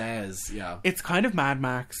he says. Yeah. It's kind of Mad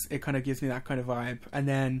Max. It kind of gives me that kind of vibe. And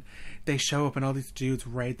then they show up and all these dudes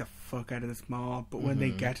raid the fuck out of this mall. But when they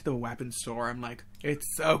get to the weapon store, I'm like, it's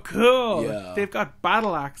so cool. Yeah. They've got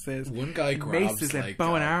battle axes. One guy grabs maces and like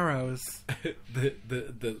bow and arrows.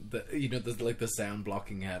 the you know, the like the sound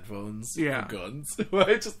blocking headphones Yeah. for guns.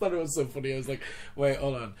 I just thought it was so funny. I was like, wait,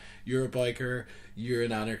 hold on. You're a biker, you're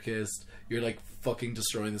an anarchist, you're like fucking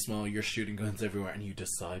destroying this mall, you're shooting guns everywhere, and you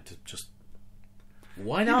decide to just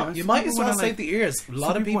why not? Yeah, you some might people as well wanna, save like- the ears. A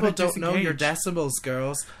lot some of people people wanna don't know your disengage. decibels,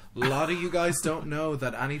 girls. A lot of you guys don't know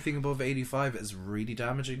that anything above 85 is really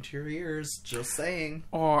damaging to your ears. Just saying.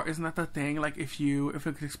 Or isn't that the thing? Like if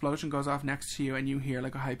an explosion goes off next to you and you hear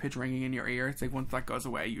like a high pitch ringing in your ear, it's like once that goes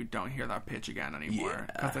away, you don't hear that pitch again anymore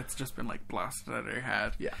because it's just been like blasted out of your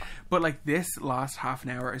head. Yeah. But like this last half an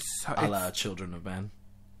hour is so A la Children of Men.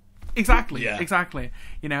 Exactly. Yeah. Exactly.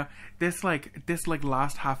 You know, this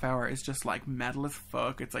last half hour is just like metal as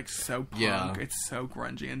fuck. It's like so punk. Yeah. It's so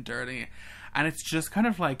grungy and dirty, and it's just kind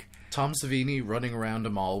of like Tom Savini running around a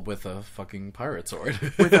mall with a fucking pirate sword.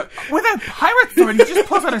 with a pirate sword. He just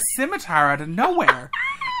pulls out a scimitar out of nowhere.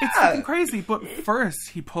 It's fucking crazy. But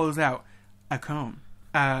first, he pulls out a comb.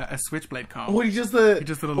 A switchblade comb. Oh, he just the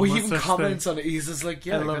little he even mustache comments on it. He's just like,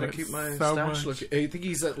 yeah, I love gotta it keep my so stash much. looking. I think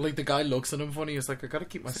he's like the guy looks at him funny. He's like, I gotta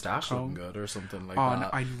keep my stash looking comb. good or something like Oh, no,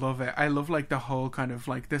 that. I love it. I love like the whole kind of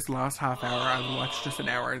like this last half hour. I would watch just an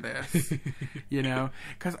hour of this, you know,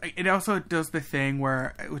 because it also does the thing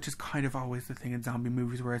where, which is kind of always the thing in zombie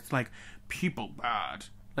movies, where it's like people bad,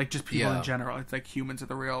 like just people Yeah. in general. It's like humans are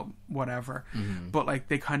the real whatever, but like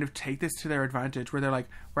they kind of take this to their advantage, where they're like,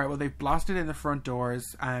 right, well they've blasted in the front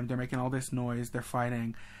doors, and they're making all this noise, they're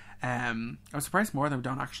fighting. I'm surprised more of them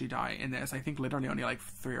don't actually die in this. I think literally only like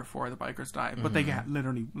 3 or 4 of the bikers die, but they get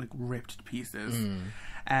literally like ripped to pieces.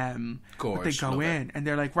 But they Gorge, go love in it. and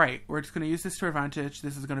they're like, right, we're just going to use this to our advantage.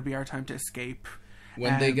 This is going to be our time to escape.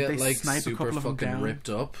 When they get like snipe a super couple of them fucking down. ripped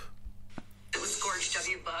up, It was George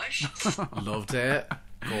W. Bush. loved it.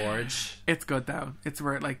 Gorge, It's good though. It's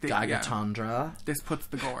where like Gagatondra, this puts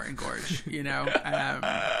the gore in Gorge, you know.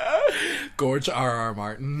 Gorge R.R.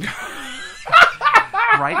 Martin,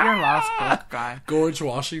 Write your last book, guy. Gorge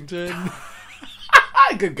Washington.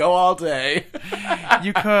 I could go all day.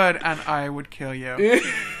 You could, and I would kill you.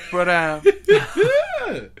 But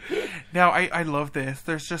no, I love this.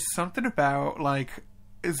 There's just something about like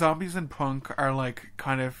zombies and punk are like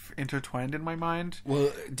kind of intertwined in my mind.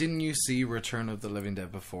 Well, didn't you see Return of the Living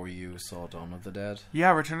Dead before you saw Dawn of the Dead?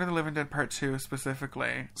 Yeah, Return of the Living Dead Part 2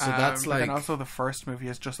 specifically. So that's but then like- also the first movie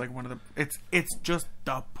is just like one of the... It's just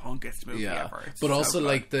the punkest movie ever. It's but so also good.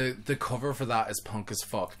 like the cover for that is punk as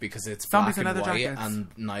fuck because it's Zombies black and and Leather white Jackets.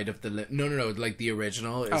 and Night of the no, like the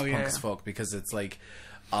original is Oh, punk yeah. as fuck because it's like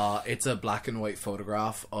it's a black and white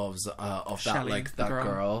photograph of that Shelley, like the that girl.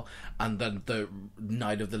 girl, and then the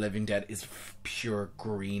Night of the Living Dead is pure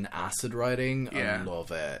green acid writing. Yeah. I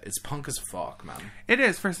love it. It's punk as fuck, man. It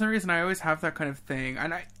is. For some reason, I always have that kind of thing.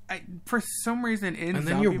 And I for some reason, in And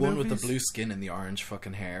then zombie you're one with movies, the blue skin and the orange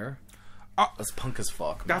fucking hair. Oh, That's punk as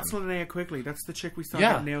fuck, man. that's Linnea Quigley. That's the chick we saw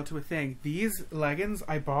Yeah. get nailed to a thing. These leggings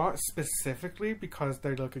I bought specifically because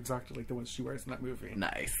they look exactly like the ones she wears in that movie.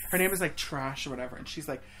 Nice. Her name is like Trash or whatever, and she's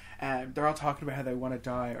like, they're all talking about how they want to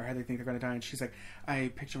die or how they think they're going to die, and she's like,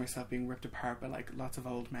 I picture myself being ripped apart by like lots of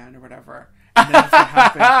old men or whatever. And then that's what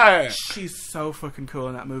happened. She's so fucking cool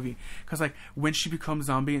in that movie because like when she becomes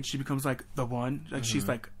zombie and she becomes like the one, like she's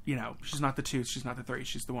like, you know, she's not the 2, she's not the 3,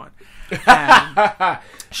 she's the one.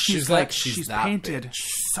 She's that painted bitch.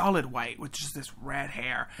 solid white with just this red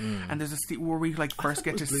hair, and there's a scene where we like first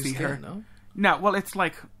get to Blue see skin, her. no? No, well, it's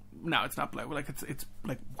like no, it's not blue. Like it's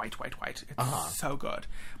like white. It's so good.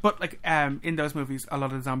 But like in those movies, a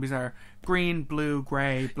lot of the zombies are green, blue,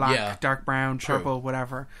 grey, black, Yeah. dark brown, True. purple,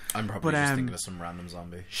 whatever. I'm probably But, just thinking of some random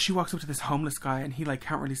zombie. She walks up to this homeless guy, and he like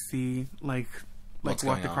can't really see like What's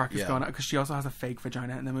what going the on, crack is yeah. going on because she also has a fake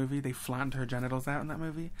vagina in the movie. They flattened her genitals out in that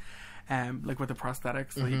movie. Like with the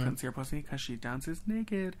prosthetics, so you couldn't see her pussy because she dances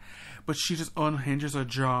naked. But she just unhinges her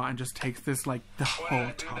jaw and just takes this like the whole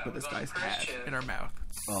top of this guy's head in her mouth.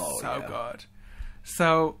 It's Oh, so yeah. good.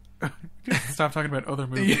 So stop talking about other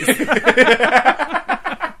movies.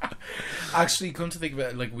 Actually, come to think of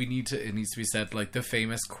it, like it needs to be said, like the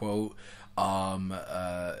famous quote from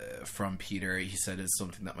Peter, he said it's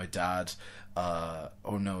something that my dad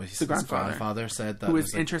his grandfather said that Who was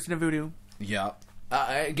is like, interested in voodoo? yeah.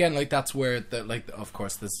 Again, like that's where the like of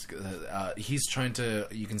course this he's trying to,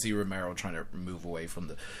 you can see Romero trying to move away from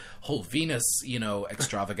the whole Venus,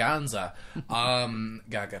 extravaganza,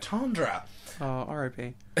 Gagatondra. Oh,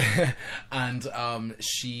 R.I.P. And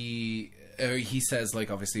he says, like,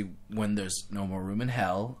 obviously when there's no more room in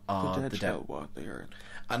hell, The dead shall walk the earth.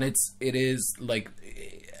 and it is like,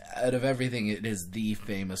 out of everything, it is the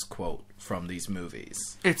famous quote from these movies.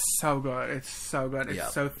 It's so good. It's Yeah.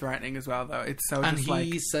 so threatening as well, though. It's so And just he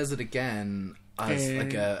like says it again as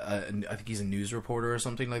like I think he's a news reporter or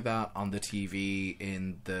something like that on the TV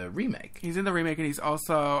in the remake. he's in the remake, and he's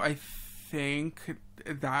also I think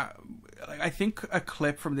a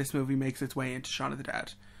clip from this movie makes its way into Shaun of the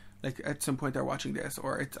Dead. Like at some point they're watching this,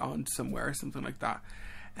 or it's on somewhere or something like that.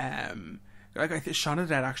 Like I think Shaun of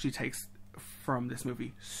the Dead actually takes from this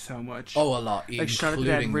movie so much. Oh, a lot. Like Shaun of the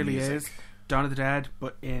Dead including really music. is Dawn of the Dead,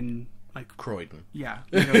 but in like Croydon. yeah,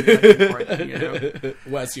 like in Croydon, you know.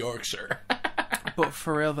 West Yorkshire. But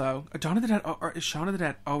for real though, Dawn of the Dead or Shaun of the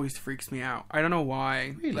Dead always freaks me out. I don't know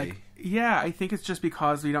why. Really? Like, yeah, I think it's just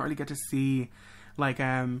because we don't really get to see like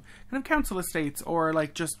kind of council estates or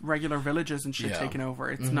like just regular villages and shit Yeah. taken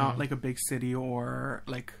over. It's not like a big city or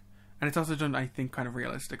like, and it's also done I think kind of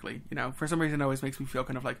realistically. For some reason it always makes me feel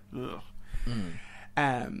kind of like ugh.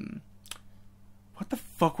 What the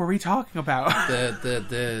fuck were we talking about?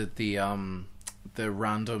 the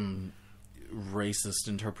random racist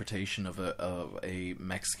interpretation of a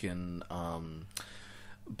Mexican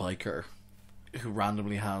biker who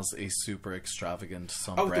randomly has a super extravagant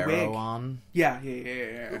sombrero wig. on.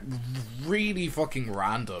 yeah. Really fucking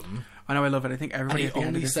random. I know, I love it. I think And everybody he at the end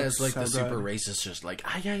only of this says looks like so the super good. racist, just like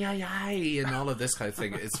ay ay ay ay, and all of this kind of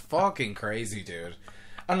thing. It's fucking crazy, dude.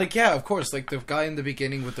 And like, yeah, of course, like the guy in the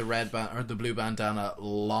beginning with the red band or the blue bandana, a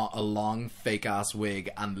long fake ass wig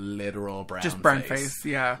and literal brown Just brown face,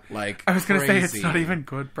 yeah. Like, I was gonna say it's crazy. not even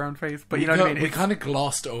good brown face, but you know what I mean. We It's- kind of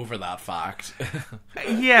glossed over that fact.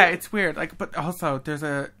 yeah, it's weird. Like, but also there's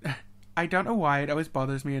I don't know why it always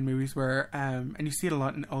bothers me in movies where and you see it a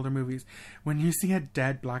lot in older movies, when you see a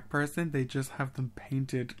dead black person, they just have them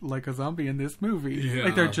painted like a zombie in this movie. Yeah.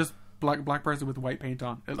 Like they're just black person with white paint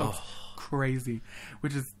on. It looks crazy,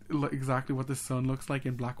 which is exactly what the sun looks like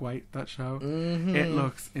in Black White, that show. It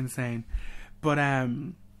looks insane. But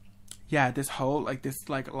yeah, this whole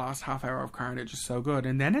last half hour of carnage is so good,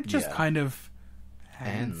 and then it just Yeah. kind of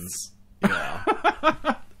Ends.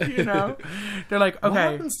 Yeah. They're like, What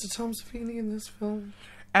okay, happens to Tom Savini in this film?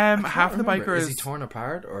 half the Remember, bikers is he torn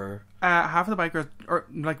apart or? half of the bikers, or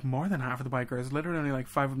like more than half of the bikers, literally only like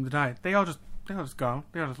 5 of them to die. They all just go.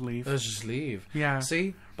 They all just leave. Let's just leave. Yeah.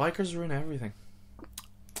 See, bikers ruin everything.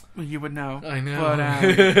 You would know. I know.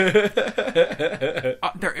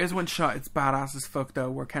 But there is one shot, it's badass as fuck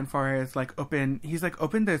though, where Ken Foree is like up in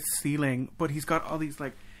the ceiling, but he's got all these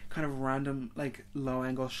like kind of random like low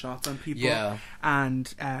angle shots on people. Yeah. And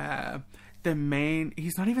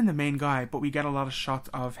he's not even the main guy, but we get a lot of shots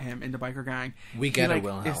of him in the biker gang. We get a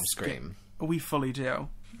Wilhelm scream. We fully do.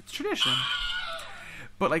 It's tradition.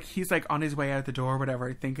 But like he's like on his way out the door or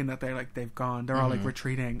whatever, thinking that they've gone. They're all like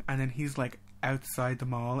retreating, and then he's like outside the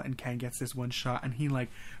mall, and Ken gets this one shot, and he like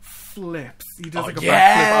flips. He does like a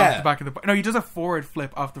backflip off the back of the bike. No, he does a forward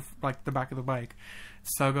flip off the back of the bike.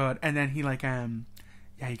 It's so good. And then he like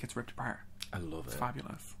he gets ripped apart. I love it. It's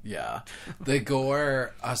fabulous. Yeah. The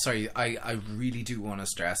gore, I really do want to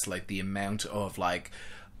stress like the amount of like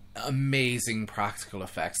amazing practical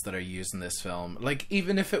effects that are used in this film. Like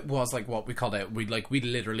even if it was like what we called it, we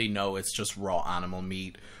literally know it's just raw animal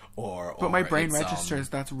meat but my brain registers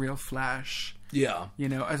that's real flesh. Yeah. You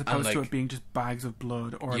know, as opposed to it being just bags of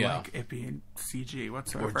blood or like it being CG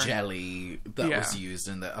whatsoever. Or jelly that was used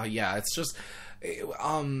in the it's just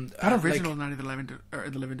that original Night of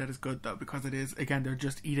the Living Dead is good though, because it is, again, they're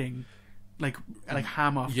just eating like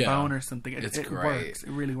ham off bone or something. It great. Works. It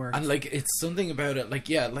really works. And like it's something about it, like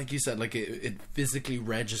like you said, like it physically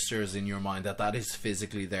registers in your mind that is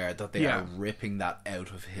physically there, that they are ripping that out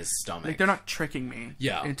of his stomach. Like they're not tricking me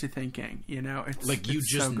into thinking, you know. It's like you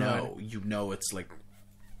it's just so know, you know, it's like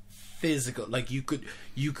physical, like you could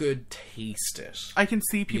taste it. I can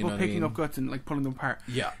see people picking up guts and like pulling them apart.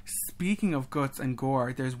 Yeah. Speaking of guts and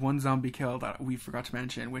gore, there's one zombie kill that we forgot to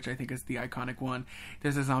mention, which I think is the iconic one.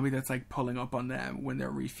 There's a zombie that's like pulling up on them when they're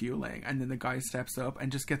refueling, and then the guy steps up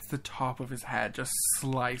and just gets the top of his head just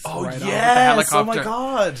sliced right off with the helicopter. Oh my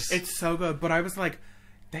god, it's so good. But I was like,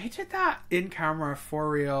 they did that in camera for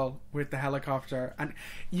real with the helicopter, and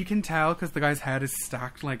you can tell because the guy's head is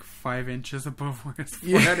stacked like 5 inches above where his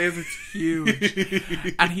forehead is. It's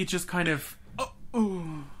huge, and he just kind of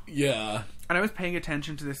yeah. And I was paying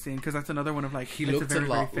attention to this scene because that's another one of like he looked a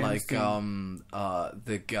lot like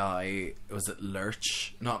the guy, was it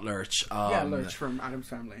Lurch? Not Lurch. Lurch from Addams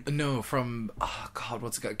Family. No, from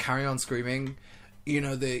what's it called? Carry On Screaming. You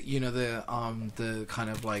know the kind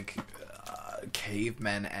of like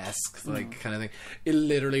cavemen-esque like kind of thing. It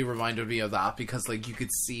literally reminded me of that, because like you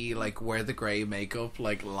could see like where the grey makeup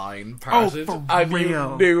like line parted, and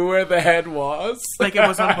you knew where the head was. Like it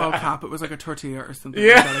wasn't a bowl cap, it was like a tortilla or something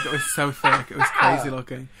like that. Like it was so thick, it was crazy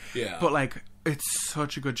looking. Yeah. But like it's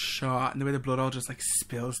such a good shot, and the way the blood all just like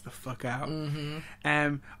spills the fuck out.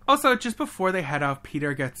 Also, just before they head off,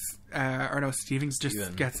 Peter gets Steven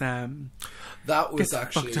just gets that was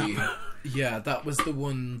actually that was the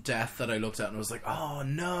one death that I looked at and I was like, oh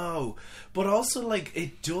no. But also like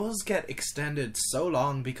it does get extended so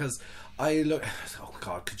long, because I look, oh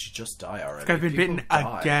god, could you just die already? I've been bitten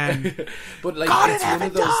again. But like God, it's one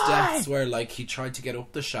of those deaths where like he tried to get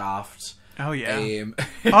up the shaft. Oh yeah,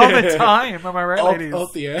 all the time. Am I right, ladies?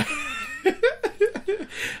 Up the air.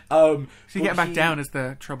 So getting back down is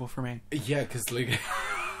the trouble for me. Yeah, because like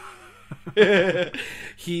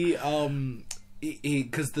he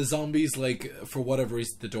because the zombies, like for whatever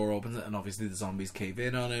reason, the door opens and obviously the zombies cave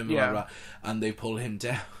in on him, blah, blah, and they pull him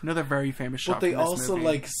down. Another very famous shot. But they from this also movie.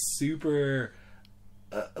 like super.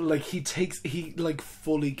 Like he like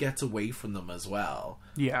fully gets away from them as well.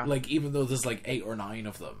 Yeah. Like even though there's like 8 or 9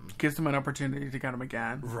 of them, gives them an opportunity to get him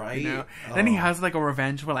again. Right. You know? Then he has like a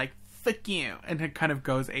revenge where like fuck you, and it kind of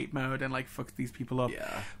goes ape mode and like fucks these people up.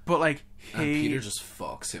 Yeah. But like and Peter just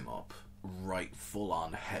fucks him up. Right, full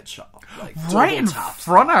on headshot, like right in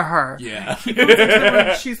front of her. Yeah. He goes into her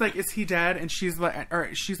and she's like, "Is he dead?" And she's like,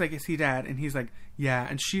 "Is he dead?" And he's like, "Yeah."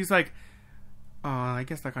 And she's like, "Oh, I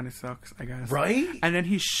guess that kind of sucks, I guess." Right? And then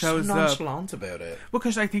he shows so up. nonchalant about it.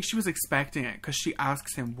 Because I think she was expecting it, because she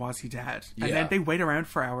asks him, was he dead? And then they wait around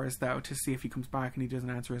for hours, though, to see if he comes back, and he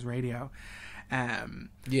doesn't answer his radio.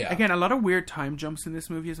 Again, a lot of weird time jumps in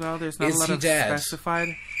this movie as well. There's not a lot of specified...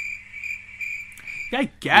 Yeah, I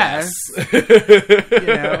guess. Yes. You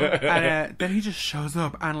know? And then he just shows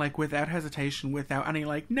up, and like without hesitation, without any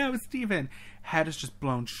like, no, Steven, head is just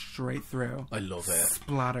blown straight through. I love it.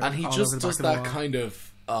 Splatter. And he just does that kind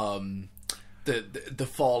of the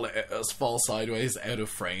fall sideways out of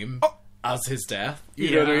frame as his death.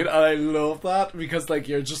 You know what I mean? And I love that, because like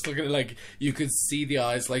you're just looking at, like, you could see the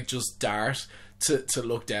eyes like just dart to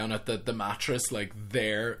look down at the mattress, like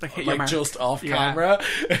there, like just off camera.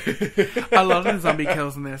 A lot of the zombie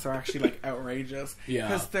kills in this are actually like outrageous. Yeah,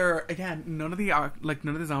 because they're, again, none of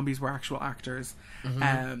the zombies were actual actors,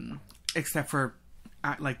 except for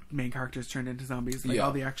like main characters turned into zombies, like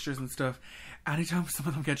all the extras and stuff. anytime some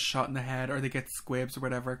of them get shot in the head or they get squibs or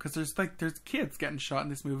whatever, because there's kids getting shot in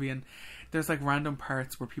this movie, and there's like random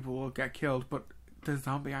parts where people will get killed, but the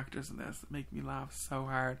zombie actors in this make me laugh so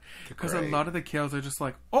hard, because a lot of the kills are just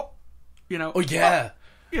like, oh yeah,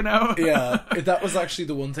 you know, yeah. That was actually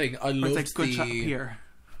the one thing I loved. It's like, good shot here.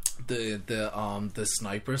 The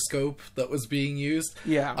sniper scope that was being used.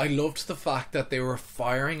 Yeah, I loved the fact that they were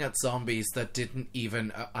firing at zombies that didn't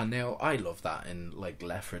even. And now I love that in like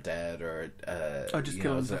Left 4 Dead or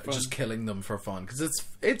just killing them for fun, because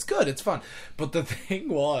it's good, it's fun. But the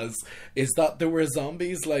thing is that there were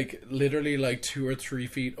zombies like literally like 2 or 3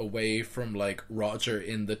 feet away from like Roger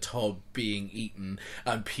in the tub being eaten,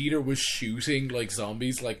 and Peter was shooting like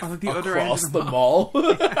zombies like the other end across of the mall.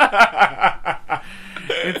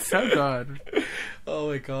 It's so good. Oh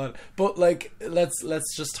my god. But like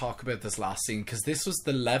let's just talk about this last scene, because this was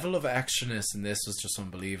the level of extraness in this was just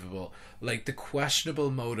unbelievable. Like the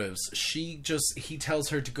questionable motives. He tells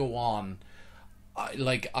her to go on.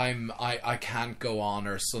 I can't go on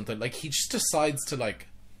or something. Like he just decides to like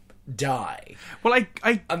die. Well, I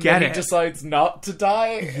and get then it. He decides not to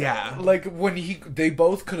die. Yeah. Like when they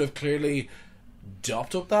both could have clearly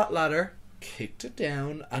dropped up that ladder, kicked it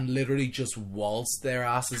down, and literally just waltzed their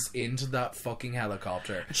asses into that fucking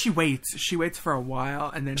helicopter. She waits for a while,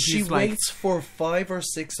 and then she waits for 5 or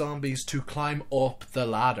 6 zombies to climb up the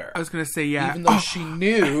ladder. I was gonna say, yeah, even though she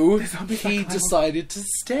knew he decided to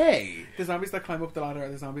stay. The zombies that climb up the ladder are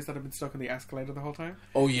the zombies that have been stuck on the escalator the whole time.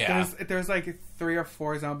 Oh yeah, there's like 3 or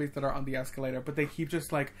 4 zombies that are on the escalator, but they keep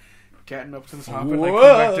just like getting up to the top and like come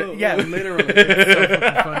back to, yeah, literally. It's so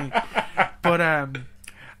fucking funny. But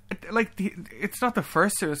like it's not the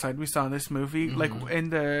first suicide we saw in this movie. Mm-hmm. Like in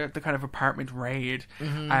the kind of apartment raid,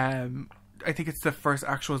 mm-hmm. I think it's the first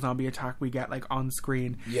actual zombie attack we get like on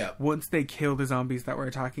screen. Yeah. Once they kill the zombies that were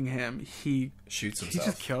attacking him, he shoots himself.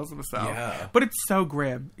 He just kills himself. Yeah. But it's so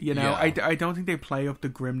grim, you know. Yeah. I don't think they play up the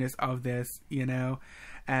grimness of this, you know.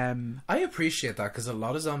 I appreciate that, because a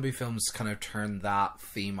lot of zombie films kind of turn that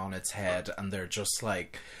theme on its head, and they're just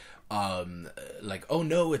like, oh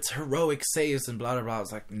no, it's heroic saves and blah blah blah.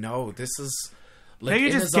 It's like, no, this is like they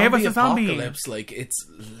in just a zombie gave us a zombie apocalypse. Like it's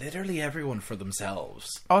literally everyone for themselves.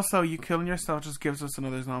 Also, you killing yourself just gives us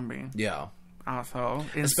another zombie. Yeah. Also,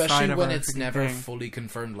 especially when it's never fully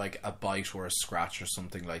confirmed, like a bite or a scratch or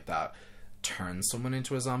something like that turns someone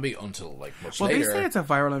into a zombie until like much later. Well, they say it's a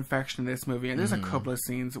viral infection in this movie, and there's a couple of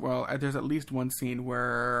scenes. Well, there's at least one scene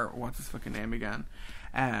where what's his fucking name again?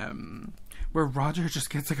 Where Roger just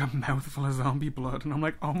gets like a mouthful of zombie blood, and I'm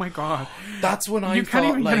like, oh my god, that's when I you can't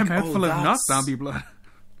even like, get a mouthful of not zombie blood.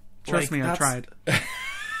 Trust me, I tried.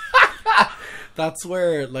 That's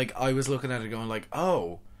where like I was looking at it going like,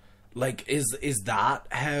 oh, like is that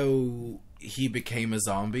how he became a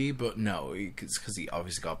zombie? But no, because he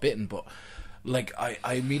obviously got bitten. But like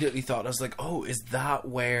I immediately thought, I was like, oh, is that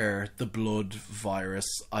where the blood virus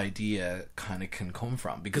idea kind of can come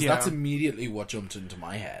from? Because that's immediately what jumped into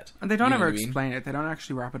my head. And they don't ever explain it. They don't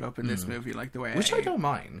actually wrap it up in this movie like the way. Which I don't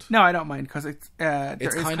mind. No, I don't mind, because it's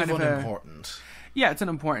kind of unimportant. Yeah, it's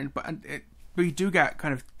unimportant, but we do get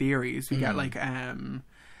kind of theories. We get like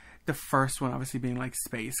the first one obviously being like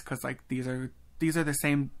space, because like these are the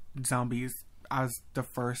same zombies as the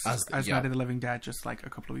first as Night of the Living Dead, just like a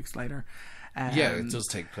couple of weeks later. It does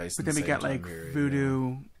take place. But then we get like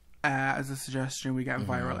voodoo as a suggestion. We get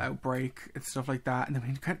viral outbreak and stuff like that, and then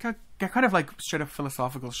we get kind of like straight up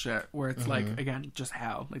philosophical shit where it's like, again, just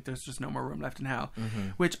hell. Like there's just no more room left in hell.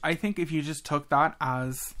 Which I think if you just took that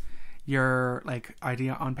as your like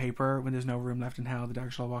idea on paper, when there's no room left in hell, the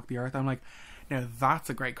dark shall walk the earth, I'm like, now that's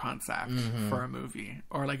a great concept for a movie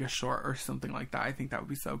or like a short or something like that. I think that would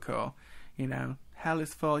be so cool. You know, hell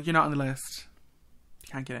is full. You're not on the list. You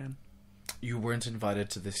can't get in. You weren't invited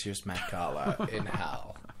to this year's Met Gala in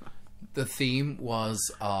hell. The theme was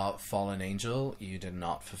Fallen Angel. You did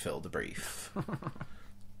not fulfill the brief.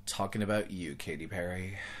 Talking about you, Katy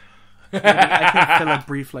Perry. I can fill a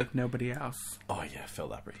brief like nobody else. Oh yeah, fill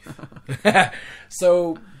that brief.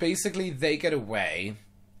 So basically they get away.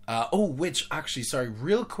 Which actually, sorry,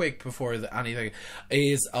 real quick before anything,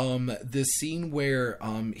 is the scene where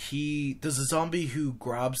there's a zombie who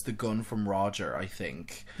grabs the gun from Roger, I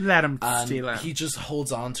think. Let him steal it. He just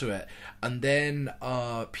holds on to it, and then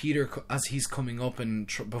Peter, as he's coming up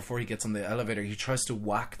and before he gets on the elevator, he tries to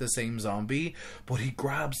whack the same zombie, but he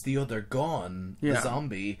grabs the other gun, the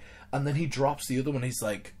zombie, and then he drops the other one. He's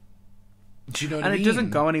like, do you know what I mean? And it doesn't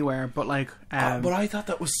go anywhere, but like... but I thought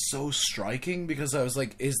that was so striking, because I was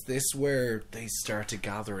like, is this where they start to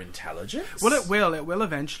gather intelligence? Well, it will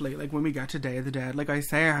eventually. Like, when we get to Day of the Dead, like I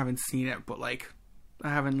say, I haven't seen it, but like, I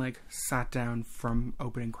haven't like sat down from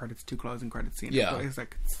opening credits to closing credits scene. Yeah. But it's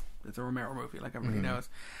like it's a Romero movie, like everybody knows.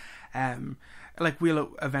 Like we'll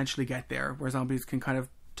eventually get there where zombies can kind of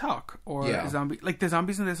talk, or Yeah. the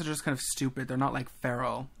zombies in this are just kind of stupid. They're not like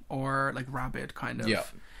feral or like rabid kind of. Yeah.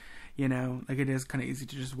 You know, like it is kind of easy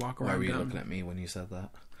to just walk around. Why were you them. looking at me when you said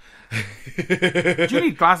that? Do you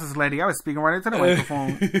need glasses, lady? I was speaking right into the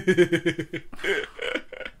microphone.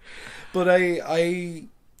 But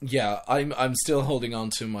I'm still holding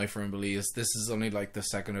on to my firm beliefs. This is only like the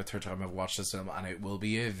second or third time I've watched this film, and it will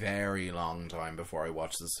be a very long time before I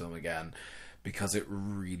watch this film again, because it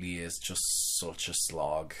really is just such a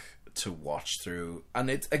slog to watch through. And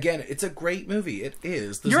it's a great movie. It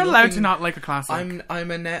is. There's You're allowed nothing- to not like a classic.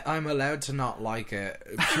 I'm allowed to not like it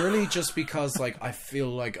purely just because like I feel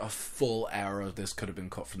like a full hour of this could have been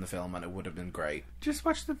cut from the film and it would have been great. Just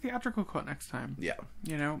watch the theatrical cut next time. Yeah.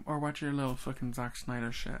 You know, or watch your little fucking Zack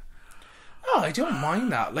Snyder shit. Oh, I don't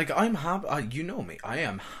mind that. Like, I'm happy. You know me. I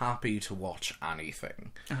am happy to watch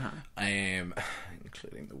anything,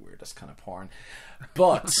 including the weirdest kind of porn.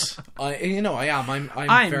 But I am.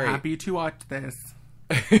 I'm very happy to watch this.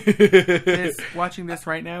 Watching this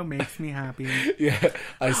right now makes me happy. Yeah,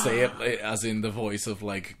 I say it as in the voice of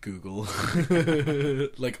like Google,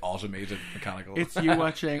 like automated mechanical. It's you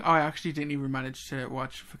watching. Oh, I actually didn't even manage to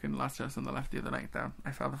watch fucking Last House on the Left the other night though.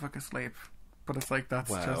 I fell the fuck asleep. But it's like that's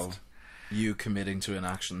just you committing to an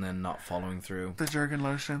action then not following through. the Jergen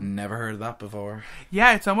lotion. Never heard of that before.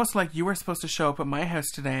 Yeah, it's almost like you were supposed to show up at my house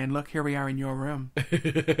today and look, here we are in your room.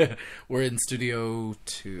 We're in Studio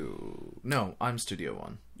 2. No, I'm Studio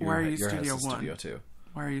 1. Why are you your Studio house is 1? Studio 2.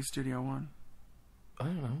 Why are you Studio 1? I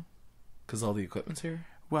don't know. Because all the equipment's here?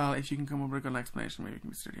 Well, if you can come up with a good explanation, maybe you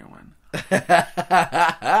can be Studio 1.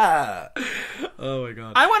 Oh my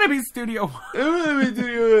god. I want to be Studio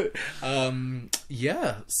 1.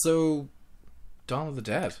 Yeah, so Dawn of the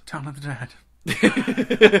Dead. Dawn of the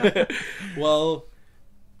Dead. Well,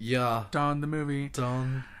 yeah. Dawn the movie.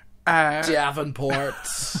 Dawn Davenport.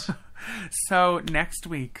 So next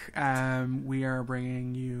week, we are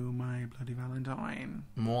bringing you My Bloody Valentine.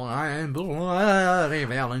 My Bloody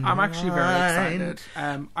Valentine. I'm actually very excited.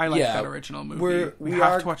 I like that original movie. We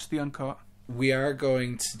have to watch the uncut. We are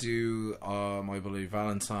going to do My Bloody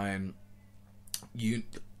Valentine. You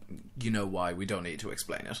know why. We don't need to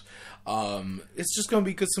explain it. It's just going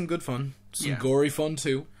to be some good fun. Some gory fun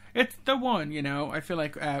too. It's the one, you know. I feel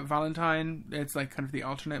like Valentine, it's like kind of the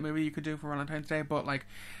alternate movie you could do for Valentine's Day, but like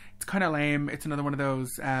it's kind of lame. It's another one of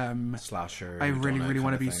those slasher. I really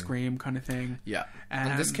want to be Scream kind of thing. Yeah,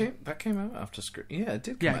 and that came out after Scream. Yeah, it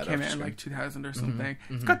did. It came out in like 2000 or something.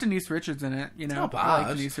 It's got Denise Richards in it. You know, not bad. I like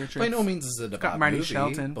Denise Richards. By no means is it a bad Marty movie.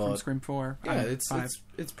 Shelton but from Scream 4. Yeah,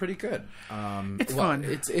 it's pretty good. It's fun.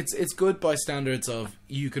 It's good by standards of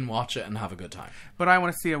you can watch it and have a good time. But I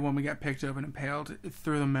want to see a woman get picked up and impaled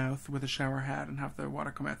through the mouth with a shower head and have the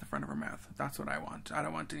water come out the front of her mouth. That's what I want. I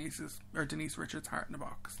don't want Denise Richards' heart in a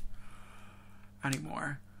box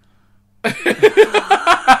anymore. But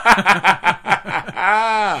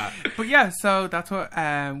yeah, so that's what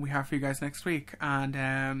we have for you guys next week,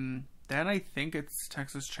 and then I think it's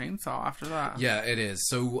Texas Chainsaw after that. Yeah, it is.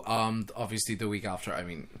 So obviously the week after, I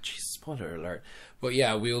mean, spoiler alert, but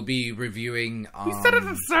yeah, we'll be reviewing we said it at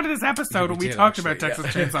the start of this episode when we talked about Texas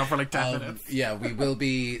Chainsaw for like 10 minutes. Yeah, we will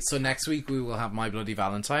be. So next week we will have My Bloody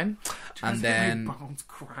Valentine, and then bones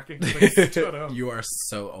cracking. Stood up. You are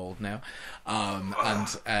so old now.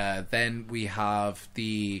 And then we have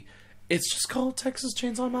it's just called Texas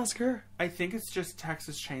Chainsaw Massacre. I think it's just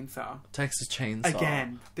Texas Chainsaw. Texas Chainsaw.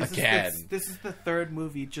 Again. This is the third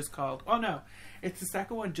movie just called... Oh, no. It's the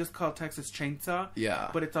second one just called Texas Chainsaw. Yeah.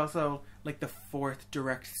 But it's also, like, the fourth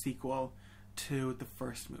direct sequel to the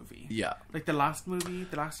first movie. Yeah. Like, the last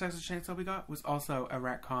Texas Chainsaw we got was also a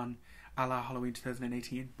retcon a la Halloween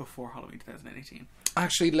 2018 before Halloween 2018.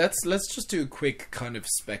 Actually, let's just do a quick kind of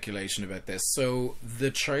speculation about this. So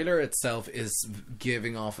the trailer itself is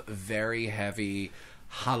giving off very heavy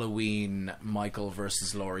Halloween Michael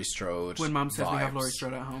versus Laurie Strode. When Mom says vibes, we have Laurie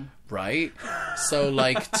Strode at home, right? So,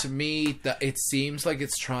 like, to me, that it seems like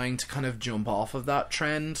it's trying to kind of jump off of that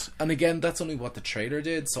trend. And again, that's only what the trailer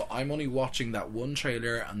did. So I'm only watching that one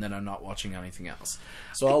trailer, and then I'm not watching anything else.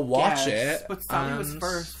 So I'll watch it. But Sally was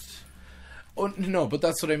first. Oh no, but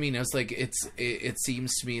that's what I mean. It's like it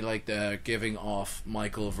seems to me like they're giving off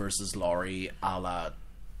Michael versus Laurie a la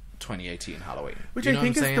 2018 Halloween, which I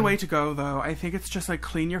think is the way to go. Though I think it's just like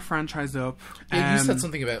clean your franchise up. Yeah, you said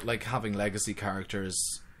something about like having legacy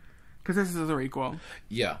characters because this is a requel.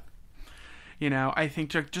 Yeah, you know, I think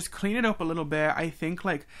just clean it up a little bit. I think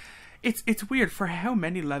like it's weird for how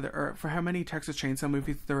many Texas Chainsaw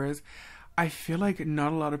movies there is. I feel like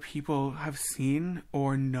not a lot of people have seen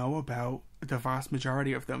or know about the vast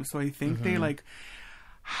majority of them. So I think they like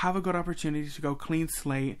have a good opportunity to go clean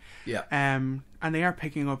slate. Yeah. And they are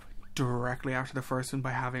picking up directly after the first one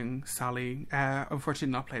by having Sally,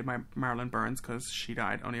 unfortunately not played by Marilyn Burns because she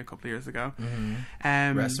died only a couple of years ago.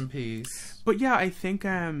 Rest in peace. But yeah, I think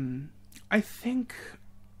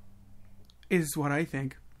is what I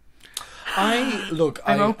think. I'm open.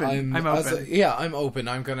 I'm open. I'm open.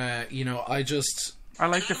 I'm gonna, I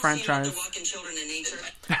like the franchise.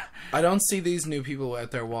 I don't see these new people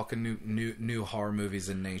out there walking new horror movies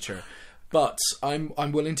in nature, but I'm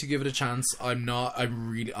willing to give it a chance. I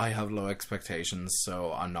have low expectations,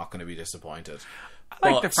 so I'm not going to be disappointed.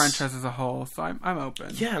 I like the franchise as a whole, so I'm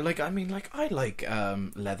open. Yeah, I like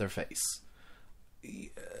Leatherface.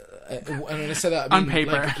 And when I say that, I mean on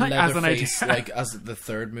paper, like Leatherface, like as the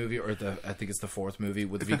third movie, or I think it's the fourth movie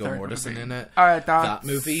with Viggo Mortensen in it. That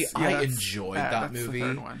movie, I enjoyed that movie. The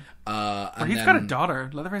third one. And he's got a daughter.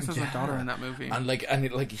 Leatherface has a daughter in that movie, and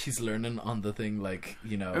he's learning on the thing,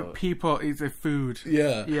 people. He's a food.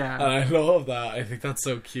 Yeah. And I love that. I think that's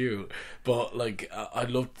so cute. But I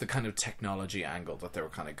loved the kind of technology angle that they were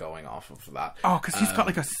kind of going off of that. Oh, because he's got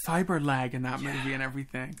a cyber leg in that movie and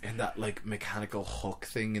everything, and that mechanical hook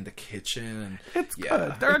thing in the kitchen, and it's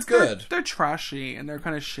good. It's good. They're trashy and they're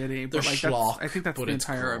kind of shitty, but they're schlock, I think that's the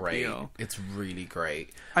entire appeal. It's really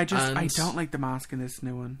great. I don't like the mask in this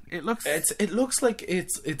new one. It looks like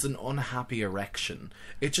it's an unhappy erection.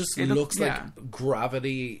 It looks like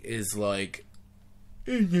gravity is like.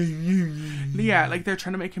 Yeah, they're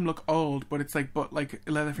trying to make him look old, but it's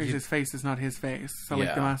Leatherface's face is not his face, so the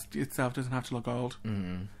mask itself doesn't have to look old.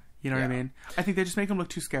 You know what I mean? I think they just make him look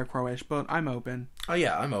too scarecrowish, but I'm open. Oh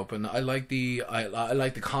yeah, I'm open. I like the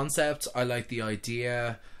concept. I like the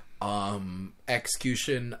idea.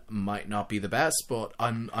 Execution might not be the best, but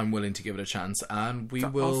I'm willing to give it a chance, and we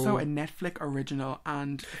will. Also a Netflix original,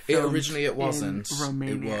 and originally it wasn't.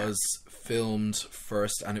 Romania. It was filmed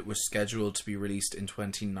first, and it was scheduled to be released in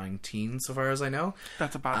 2019, so far as I know.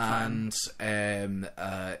 That's a bad sign. And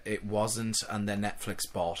it wasn't, and then Netflix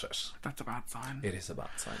bought it. That's a bad sign. It is a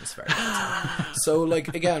bad sign. It's very bad sign. So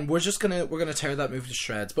again, we're gonna tear that movie to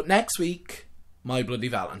shreds. But next week, My Bloody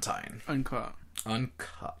Valentine, uncut.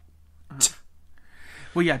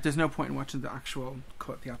 Well, yeah, there's no point in watching the actual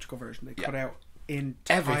theatrical version. They cut out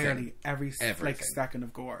entirely every second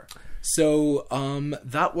of gore. So,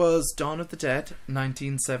 that was Dawn of the Dead,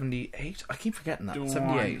 1978. I keep forgetting that.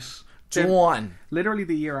 78. Dawn. Literally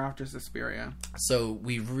the year after Suspiria. So,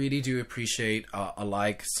 we really do appreciate a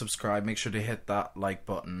like, subscribe. Make sure to hit that like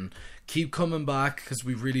button. Keep coming back, because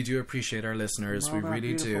we really do appreciate our listeners. We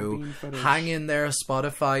really do. Hang in there.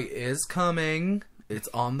 Spotify is coming. It's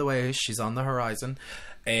on the way. She's on the horizon.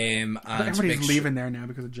 And everybody's leaving there now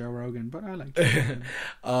because of Joe Rogan, but I like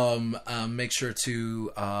it. Make sure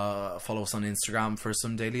to follow us on Instagram for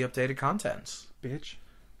some daily updated content. Bitch.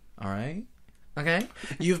 Alright? Okay?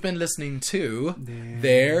 You've been listening to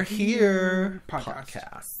They're Here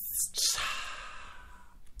Podcast.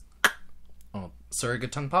 Oh,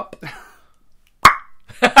 surrogate tongue pop?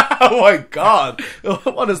 Oh my god!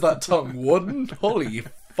 What is that tongue? Wooden? Holy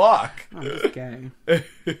fuck! I'm just gay.